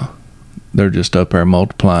 that they're just up there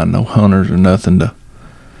multiplying. No hunters or nothing,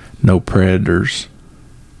 no predators,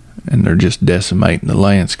 and they're just decimating the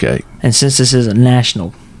landscape. And since this is a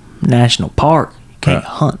national park, you can't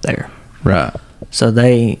hunt there. Right. So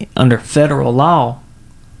they, under federal law,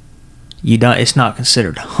 it's not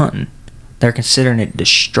considered hunting. They're considering it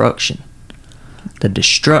destruction. The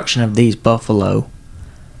destruction of these buffalo,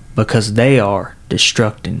 because they are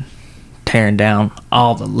tearing down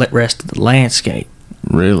all the rest of the landscape.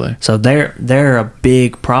 Really? So they're a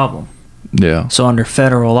big problem. Yeah. So under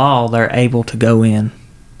federal law, they're able to go in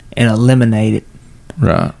and eliminate it.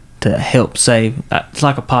 Right. To help save. It's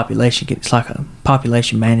like a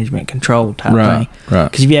population management control type thing.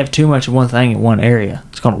 Right. Because if you have too much of one thing in one area,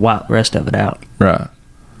 it's going to wipe the rest of it out. Right.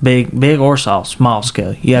 Big or small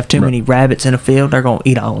scale. You have too many rabbits in a field, they're going to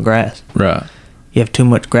eat all the grass. Right. You have too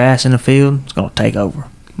much grass in the field, it's going to take over.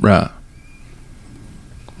 Right.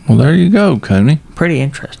 Well, there you go, Cooney. Pretty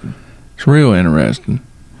interesting. It's real interesting.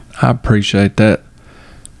 I appreciate that.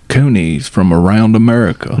 Cooney's from around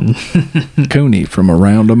America. Cooney from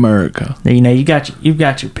around America. You know, you've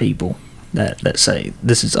got your people that say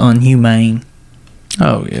this is inhumane.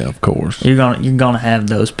 Oh yeah, of course. You're gonna have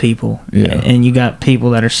those people. Yeah. And you got people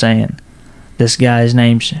that are saying this guy's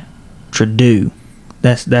name's Trudeau.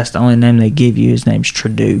 That's the only name they give you. His name's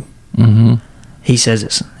Trudeau. Mm-hmm. He says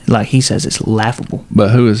it's laughable. But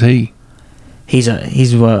who is he? He's I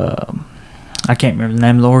can't remember the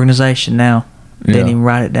name of the organization now. Didn't even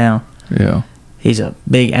write it down. Yeah. He's a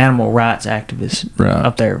big animal rights activist Right.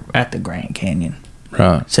 up there at the Grand Canyon.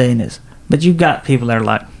 Right. Saying this. But you've got people that are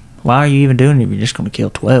like, why are you even doing it if you're just going to kill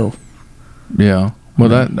 12? Yeah. Well,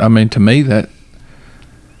 to me, that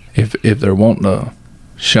if they're wanting to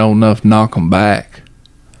show enough knock them back,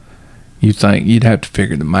 you think you'd have to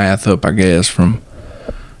figure the math up, I guess, from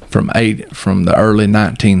the early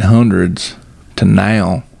 1900s to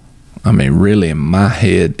now. I mean, really, in my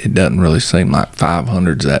head, it doesn't really seem like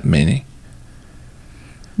 500's that many.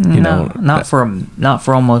 Not for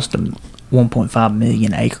almost 1.5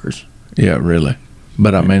 million acres. Yeah, really.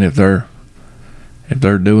 But I mean, if they're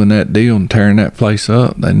doing that deal and tearing that place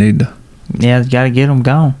up, they need to. Yeah, got to get them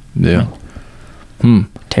gone. Yeah.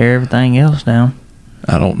 Tear everything else down.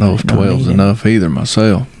 I don't know if 12's enough either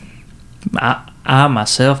myself. I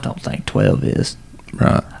myself don't think 12 is.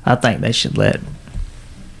 Right. I think they should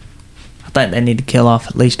I think they need to kill off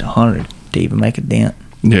at least 100 to even make a dent.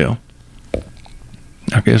 Yeah.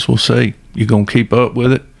 I guess we'll see. You gonna keep up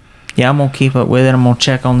with it? Yeah, I'm gonna keep up with it. I'm gonna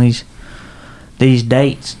check on these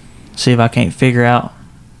dates, see if I can't figure out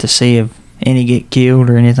to see if any get killed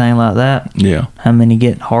or anything like that. Yeah. How many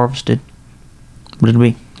get harvested? But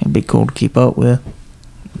it'd be cool to keep up with.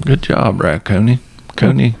 Good job, right, Cooney?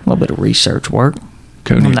 Cooney. A little bit of research work.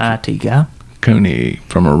 Cooney. I'm the IT guy. Cooney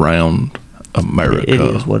from around America. It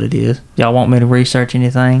is what it is. Y'all want me to research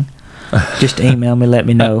anything? Just email me, let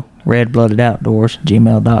me know.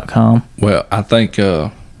 redbloodedoutdoors@gmail.com. Well, I think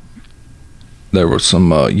there was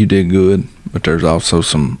some, you did good, but there's also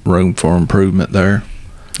some room for improvement there.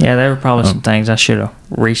 Yeah, there were probably some things I should have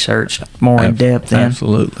researched more in depth in.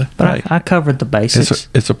 Absolutely. But I covered the basics.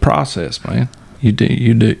 It's a process, man. You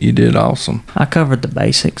did awesome. I covered the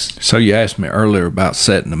basics. So you asked me earlier about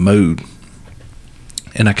setting the mood.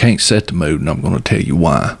 And I can't set the mood, and I'm going to tell you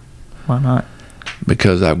why. Why not?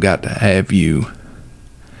 Because I've got to have you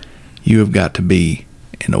have got to be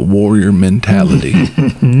in a warrior mentality.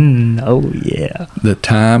 Oh, yeah. The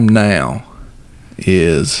time now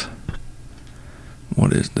is,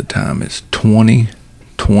 what is the time? It's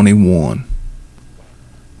 2021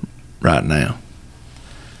 right now.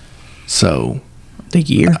 So. The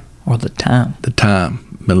year or the time? The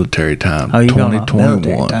time, military time. Oh, you're going on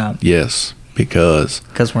military time? Yes, because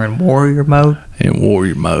we're in warrior mode? In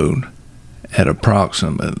warrior mode at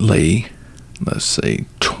approximately, let's see,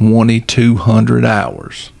 2,200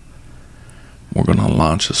 hours, we're going to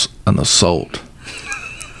launch an assault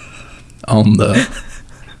on the,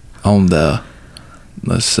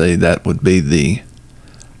 let's say that would be the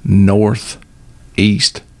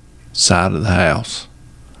northeast side of the house.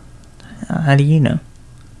 How do you know?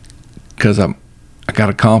 Because I got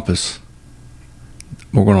a compass.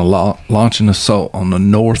 We're going to launch an assault on the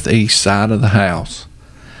northeast side of the house.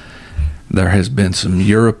 There has been some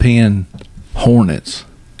European hornets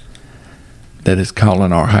that is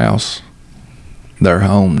calling our house they're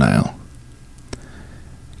home now.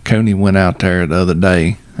 Cooney went out there the other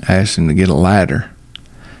day, asked him to get a ladder,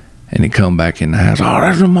 and he come back in the house. Oh,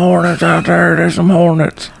 there's some hornets out there. There's some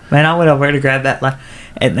hornets. Man, I went over there to grab that ladder,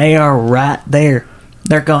 and they are right there.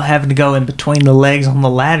 They're going to have to go in between the legs on the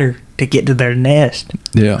ladder to get to their nest.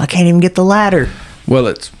 Yeah. I can't even get the ladder. Well,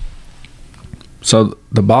 it's... So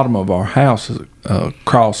the bottom of our house is a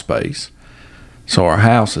crawl space. So our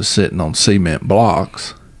house is sitting on cement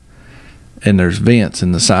blocks. And there's vents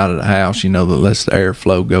in the side of the house, that lets the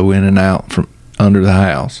airflow go in and out from under the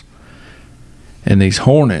house. And these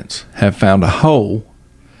hornets have found a hole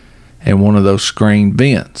in one of those screen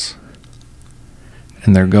vents.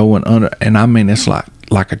 And they're going under, and I mean, it's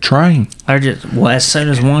like a train. They're just, as soon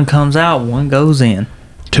as one comes out, one goes in.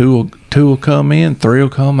 Two will come in, three will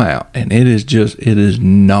come out. And it is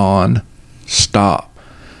non-stop.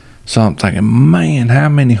 So I'm thinking, man, how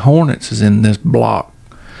many hornets is in this block?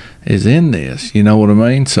 Is in this, you know what I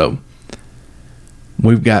mean? So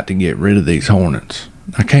we've got to get rid of these hornets.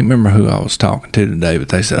 I can't remember who I was talking to today, but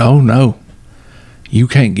they said, oh no, you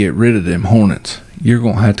can't get rid of them hornets. You're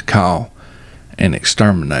going to have to call an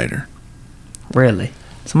exterminator. Really?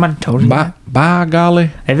 Somebody told you that? By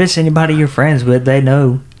golly. If it's anybody you're friends with, they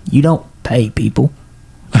know you don't pay people.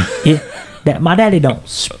 My daddy don't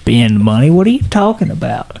spend money. What are you talking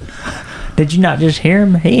about? Did you not just hear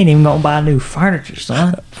him? He ain't even gonna buy new furniture,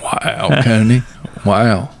 son. Wow, Coney.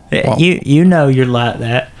 Wow. You know you're like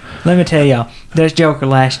that. Let me tell y'all, this joker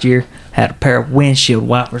last year had a pair of windshield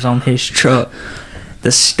wipers on his truck.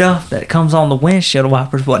 The stuff that comes on the windshield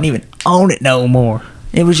wipers wasn't even on it no more.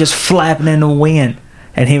 It was just flapping in the wind.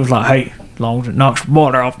 And he was like, hey, as long as it knocks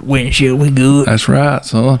water off the windshield, we good. That's right,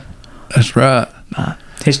 son. That's right.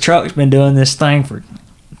 His truck's been doing this thing for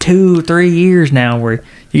 2 or 3 years now, where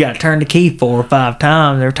you got to turn the key 4 or 5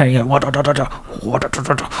 times every time you go.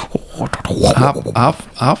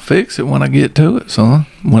 I'll fix it when I get to it, son.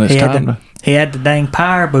 When it's time to. He had the dang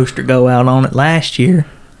power booster go out on it last year,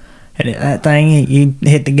 and that thing, you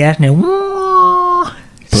hit the gas and it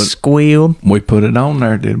squealed. We put it on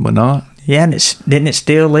there, did we not? Yeah, and didn't it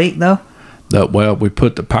still leak though? Well, we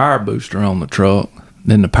put the power booster on the truck,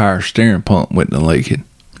 then the power steering pump went to leaking.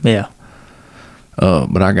 Yeah.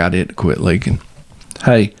 But I got it to quit leaking.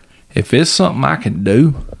 Hey, if it's something I can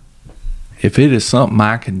do,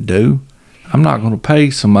 I'm not going to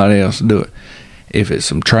pay somebody else to do it. If it's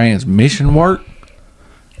some transmission work,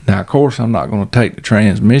 now, of course, I'm not going to take the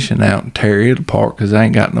transmission out and tear it apart because I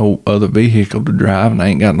ain't got no other vehicle to drive and I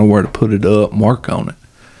ain't got nowhere to put it up and work on it.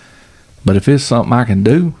 But if it's something I can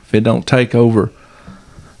do, if it don't take over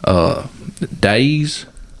days,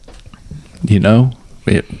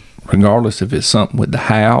 regardless if it's something with the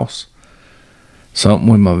house, something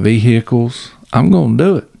with my vehicles, I'm going to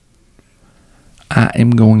do it. I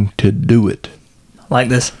am going to do it. Like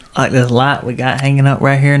this light we got hanging up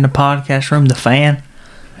right here in the podcast room, the fan.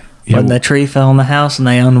 Yeah, when the tree fell on the house and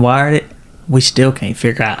they unwired it, we still can't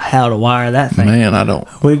figure out how to wire that thing. Man, I don't.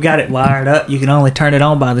 We've got it wired up. You can only turn it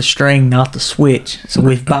on by the string, not the switch. So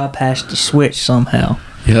we've bypassed the switch somehow.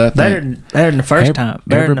 Yeah, better than the first time.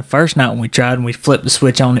 Better than the first night when we tried and we flipped the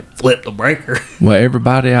switch on it, flipped the breaker. Well,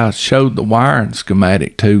 everybody I showed the wiring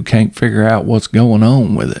schematic to can't figure out what's going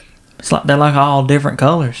on with it. It's like they're like all different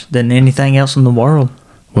colors than anything else in the world.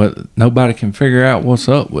 Well, nobody can figure out what's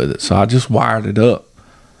up with it, so I just wired it up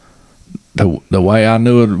the way I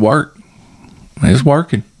knew it would work. It's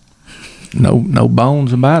working. No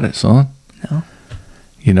bones about it, son. No.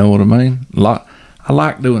 You know what I mean? I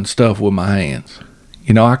like doing stuff with my hands.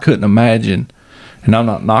 I couldn't imagine, and I'm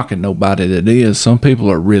not knocking nobody that is. Some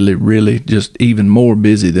people are really, really just even more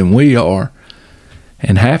busy than we are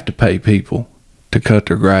and have to pay people to cut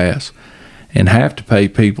their grass and have to pay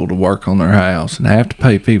people to work on their house and have to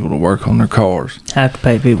pay people to work on their cars. Have to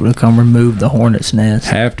pay people to come remove the hornet's nest.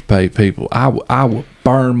 Have to pay people. I will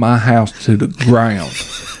burn my house to the ground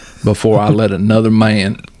before I let another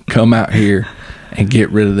man come out here and get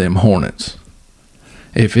rid of them hornets.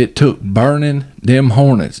 If it took burning them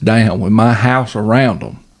hornets down with my house around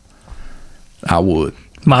them, I would.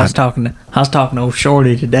 I was talking to old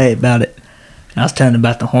Shorty today about it. I was telling him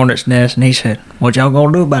about the hornet's nest, and he said, "What y'all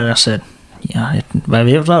gonna do about it?" I said, "Yeah, if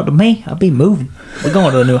it was up to me, I'd be moving. We're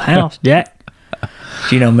going to a new house, Jack."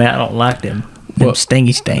 Man, I don't like them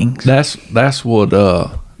stingy stings. That's what I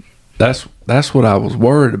was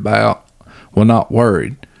worried about. Well, not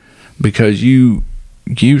worried, because you're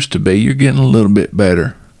getting a little bit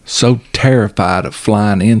better. So terrified of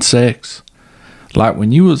flying insects. Like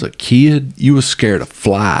when you was a kid, you was scared of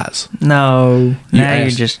flies. No, now you're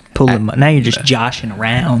just pulling. Now you're just joshing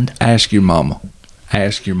around. Ask your mama.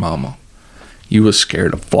 You was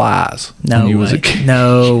scared of flies No when you way. was a kid.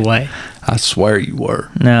 No way. I swear you were.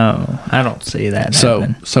 No, I don't see that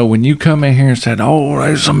happen. So when you come in here and said, "Oh,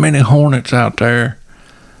 there's so many hornets out there,"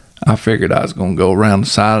 I figured I was gonna go around the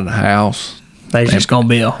side of the house There's just going to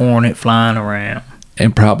be a hornet flying around.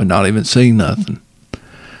 and probably not even see nothing.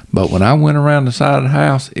 But when I went around the side of the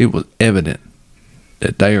house, it was evident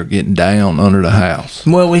that they are getting down under the house.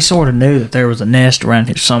 Well, we sort of knew that there was a nest around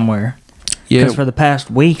here somewhere. Yeah, Because for the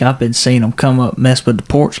past week, I've been seeing them come up, mess with the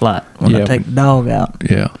porch light when I Yeah. take the dog out.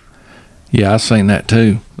 yeah, I seen that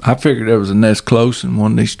too. I figured there was a nest close in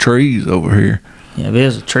one of these trees over here. Yeah, if it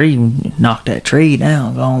was a tree, knock that tree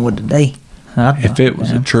down, go on with the day. If it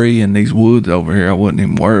was a tree in these woods over here, I wouldn't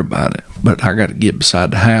even worry about it. But I got to get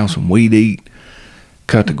beside the house and weed eat,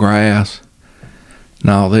 cut the grass, and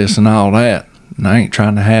all this and all that. And I ain't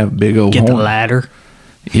trying to have a big old Get the hornet. ladder.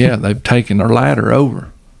 Yeah, they've taken their ladder over.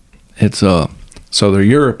 It's so they're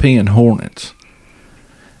European hornets,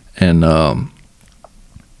 and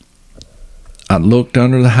I looked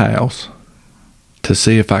under the house to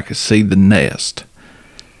see if I could see the nest,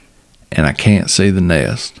 and I can't see the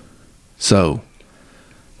nest. So,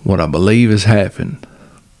 what I believe has happened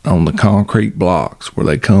on the concrete blocks where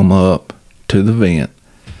they come up to the vent,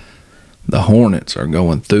 the hornets are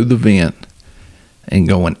going through the vent and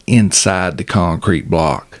going inside the concrete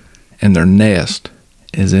block, and their nest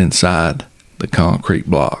is inside the concrete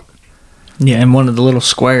block. Yeah, in one of the little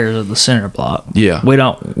squares of the center block. Yeah. We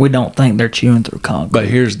don't think they're chewing through concrete. But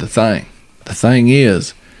here's the thing. The thing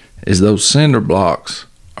is those cinder blocks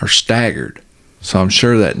are staggered. So I'm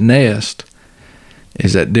sure that nest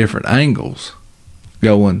is at different angles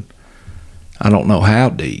going, I don't know how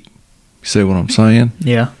deep. You see what I'm saying?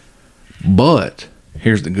 Yeah. But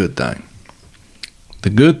here's the good thing. The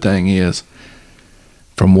good thing is,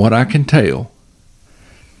 from what I can tell,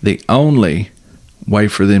 the only way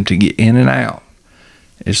for them to get in and out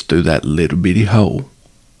is through that little bitty hole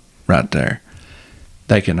right there.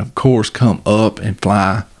 They can, of course, come up and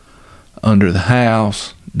fly under the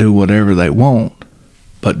house, do whatever they want,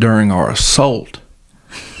 but during our assault,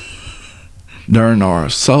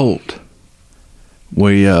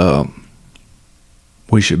 we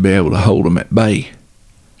should be able to hold them at bay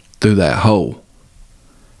through that hole.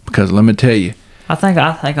 Because let me tell you, I think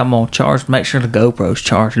I'm gonna make sure the GoPro's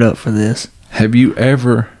charged up for this. have you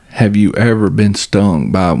ever been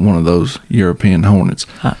stung by one of those European hornets?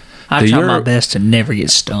 I try my best to never get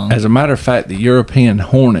stung. As a matter of fact, the European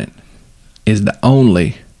hornet is the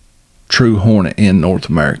only true hornet in North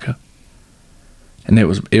America. And it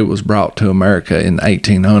was brought to America in the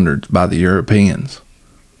 1800s by the Europeans.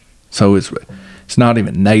 So it's not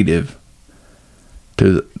even native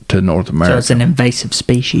to North America. So it's an invasive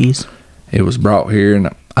species. It was brought here, and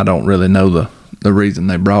I don't really know the reason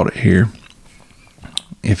they brought it here.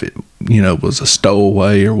 If it, was a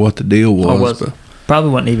stowaway or what the deal was. But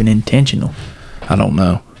probably wasn't even intentional. I don't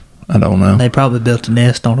know. They probably built a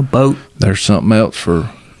nest on a boat. There's something else for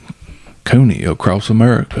Cooney across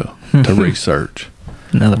America to research.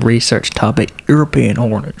 Another research topic, European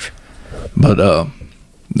hornets. But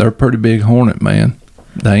they're a pretty big hornet, man.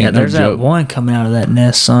 They ain't Yeah, there's no joke. that one coming out of that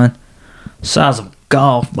nest, son. Size of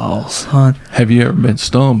golf balls, son. Have you ever been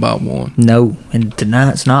stung by one? No, and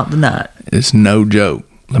tonight's not the night. It's no joke.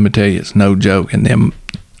 Let me tell you, it's no joke. And them,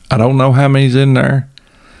 I don't know how many's in there,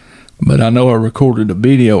 but I know I recorded a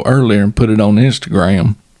video earlier and put it on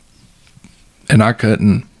Instagram. And I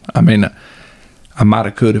couldn't, I might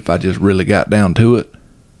have could if I just really got down to it.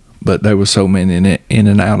 But there was so many in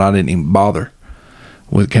and out, I didn't even bother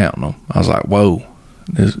with counting them. I was like, whoa,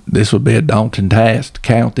 this would be a daunting task to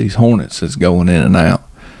count these hornets that's going in and out.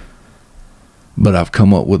 But I've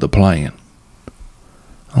come up with a plan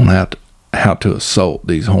on how to assault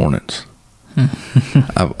these hornets.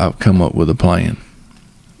 I've come up with a plan.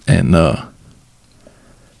 And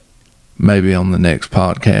maybe on the next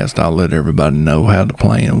podcast, I'll let everybody know how the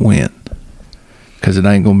plan went. Because it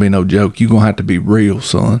ain't going to be no joke. You're going to have to be real,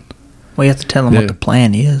 son. We have to tell them what the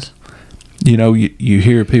plan is. You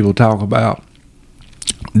hear people talk about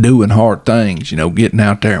doing hard things, getting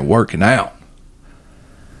out there and working out.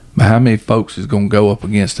 But how many folks is going to go up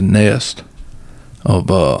against a nest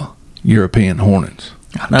of European hornets?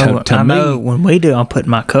 I know. When we do, I'm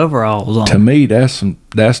putting my coveralls on. To me,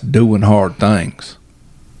 that's doing hard things.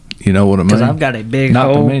 You know what I mean? Because I've got a big hole.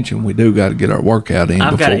 Not to mention, we do got to get our workout in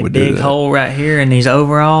I've before got a we do that. big hole right here in these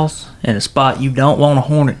overalls, in a spot you don't want a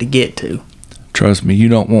hornet to get to. Trust me, you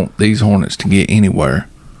don't want these hornets to get anywhere.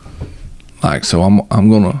 So I'm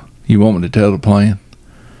gonna. You want me to tell the plan?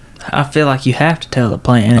 I feel like you have to tell the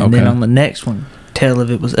plan, and then Okay. on the next one, tell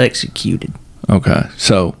if it was executed. Okay,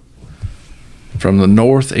 so from the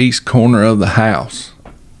northeast corner of the house,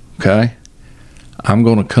 okay, I'm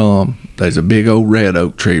going to come. There's a big old red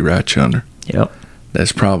oak tree right yonder. Yep.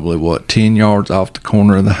 That's probably, 10 yards off the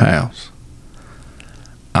corner of the house.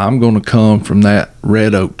 I'm going to come from that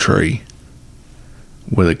red oak tree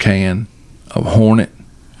with a can of Hornet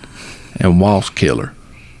and Wasp Killer.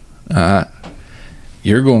 All right.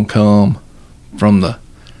 You're going to come from the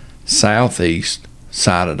southeast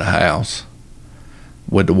side of the house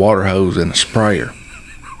with the water hose and a sprayer.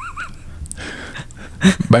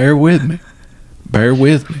 Bear with me. Bear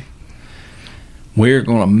with me. We're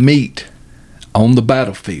going to meet on the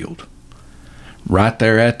battlefield right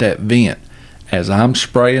there at that vent as I'm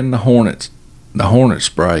spraying the hornet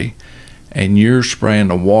spray and you're spraying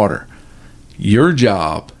the water. Your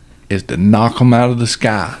job is to knock them out of the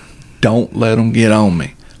sky. Don't let them get on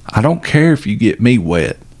me. I don't care if you get me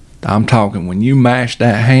wet. I'm talking when you mash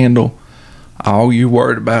that handle, all you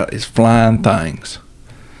worried about is flying things.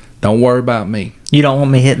 Don't worry about me. You don't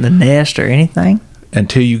want me hitting the nest or anything?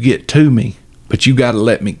 Until you get to me. But you got to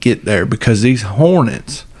let me get there because these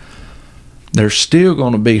hornets, there's still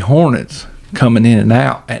going to be hornets coming in and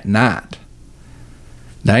out at night.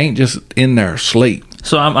 They ain't just in there asleep.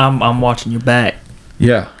 So I'm watching your back.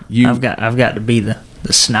 Yeah, I've got to be the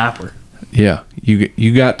sniper. Yeah,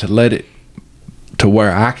 you got to let it to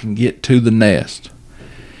where I can get to the nest,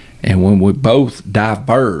 and when we both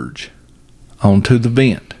diverge onto the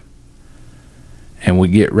vent, and we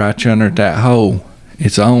get right under that hole,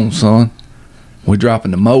 it's on, son. We dropping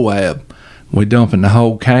the Moab. We dumping the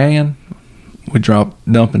whole can.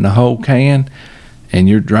 Dumping the whole can, and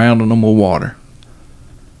you're drowning them with water.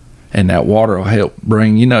 And that water will help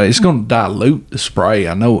bring, it's going to dilute the spray.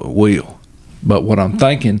 I know it will. But what I'm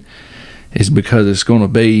thinking is because it's going to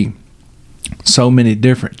be so many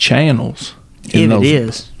different channels. It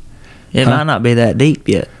is. It might not be that deep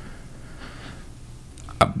yet.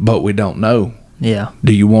 But we don't know. Yeah.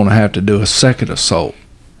 Do you want to have to do a second assault?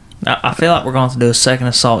 I feel like we're going to do a second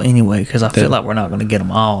assault anyway because I feel like we're not going to get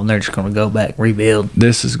them all and they're just going to go back and rebuild.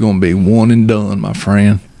 This is going to be one and done, my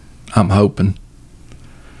friend. I'm hoping.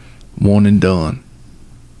 One and done.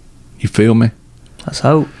 You feel me? Let's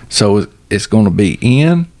hope. So it's going to be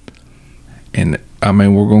in, and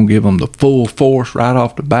we're going to give them the full force right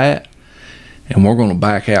off the bat, and we're going to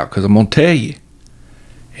back out because I'm going to tell you,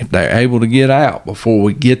 if they're able to get out before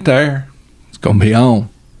we get there, it's going to be on.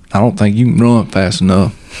 I don't think you can run fast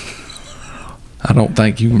enough.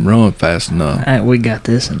 We got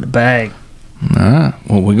this in the bag. All right.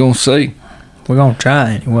 Well, we're going to see. We're going to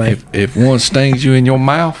try anyway. If one stings you in your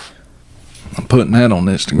mouth, I'm putting that on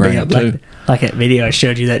Instagram too. Like that video I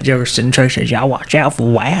showed you, that Joker sitting there says, y'all watch out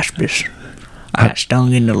for wasps. I got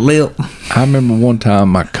stung in the lip. I remember one time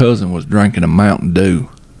my cousin was drinking a Mountain Dew,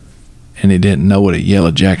 and he didn't know what a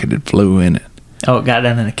yellow jacket had flew in it. Oh, it got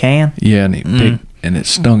down in a can? Yeah, and he picked, and it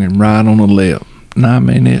stung him right on the lip.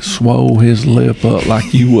 And it swole his lip up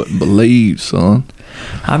like you wouldn't believe, son.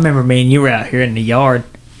 I remember me and you were out here in the yard.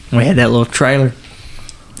 We had that little trailer.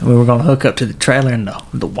 We were going to hook up to the trailer, and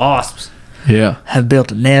the wasps have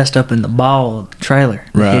built a nest up in the ball of the trailer.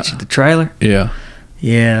 Right. Hitched the trailer. Yeah.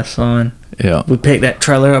 Yeah, son. Yeah. We picked that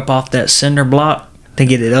trailer up off that cinder block to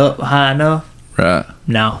get it up high enough. Right.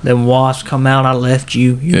 No, them wasps come out. I left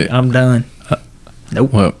you. I'm done.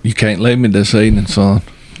 Nope. Well, you can't leave me this evening, son.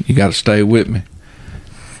 You got to stay with me.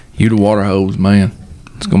 You the water hose, man.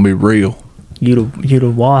 It's going to be real. You the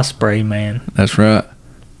wasp spray, man. That's right.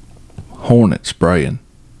 Hornet spraying.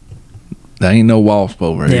 There ain't no wasp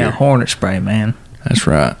over here. Yeah, hornet spray, man. That's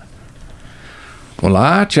right. Well, all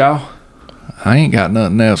right, y'all. I ain't got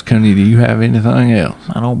nothing else. Kenny, do you have anything else?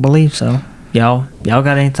 I don't believe so. Y'all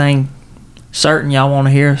got anything certain y'all want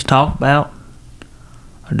to hear us talk about?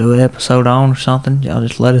 Or do an episode on or something? Y'all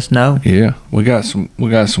just let us know. Yeah, we got some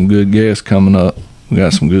good guests coming up. We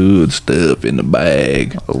got some good stuff in the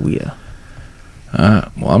bag. Oh, yeah. All right.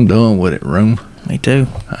 Well, I'm done with it, Room. Me too.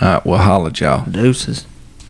 All right. Well, holla at y'all. Deuces.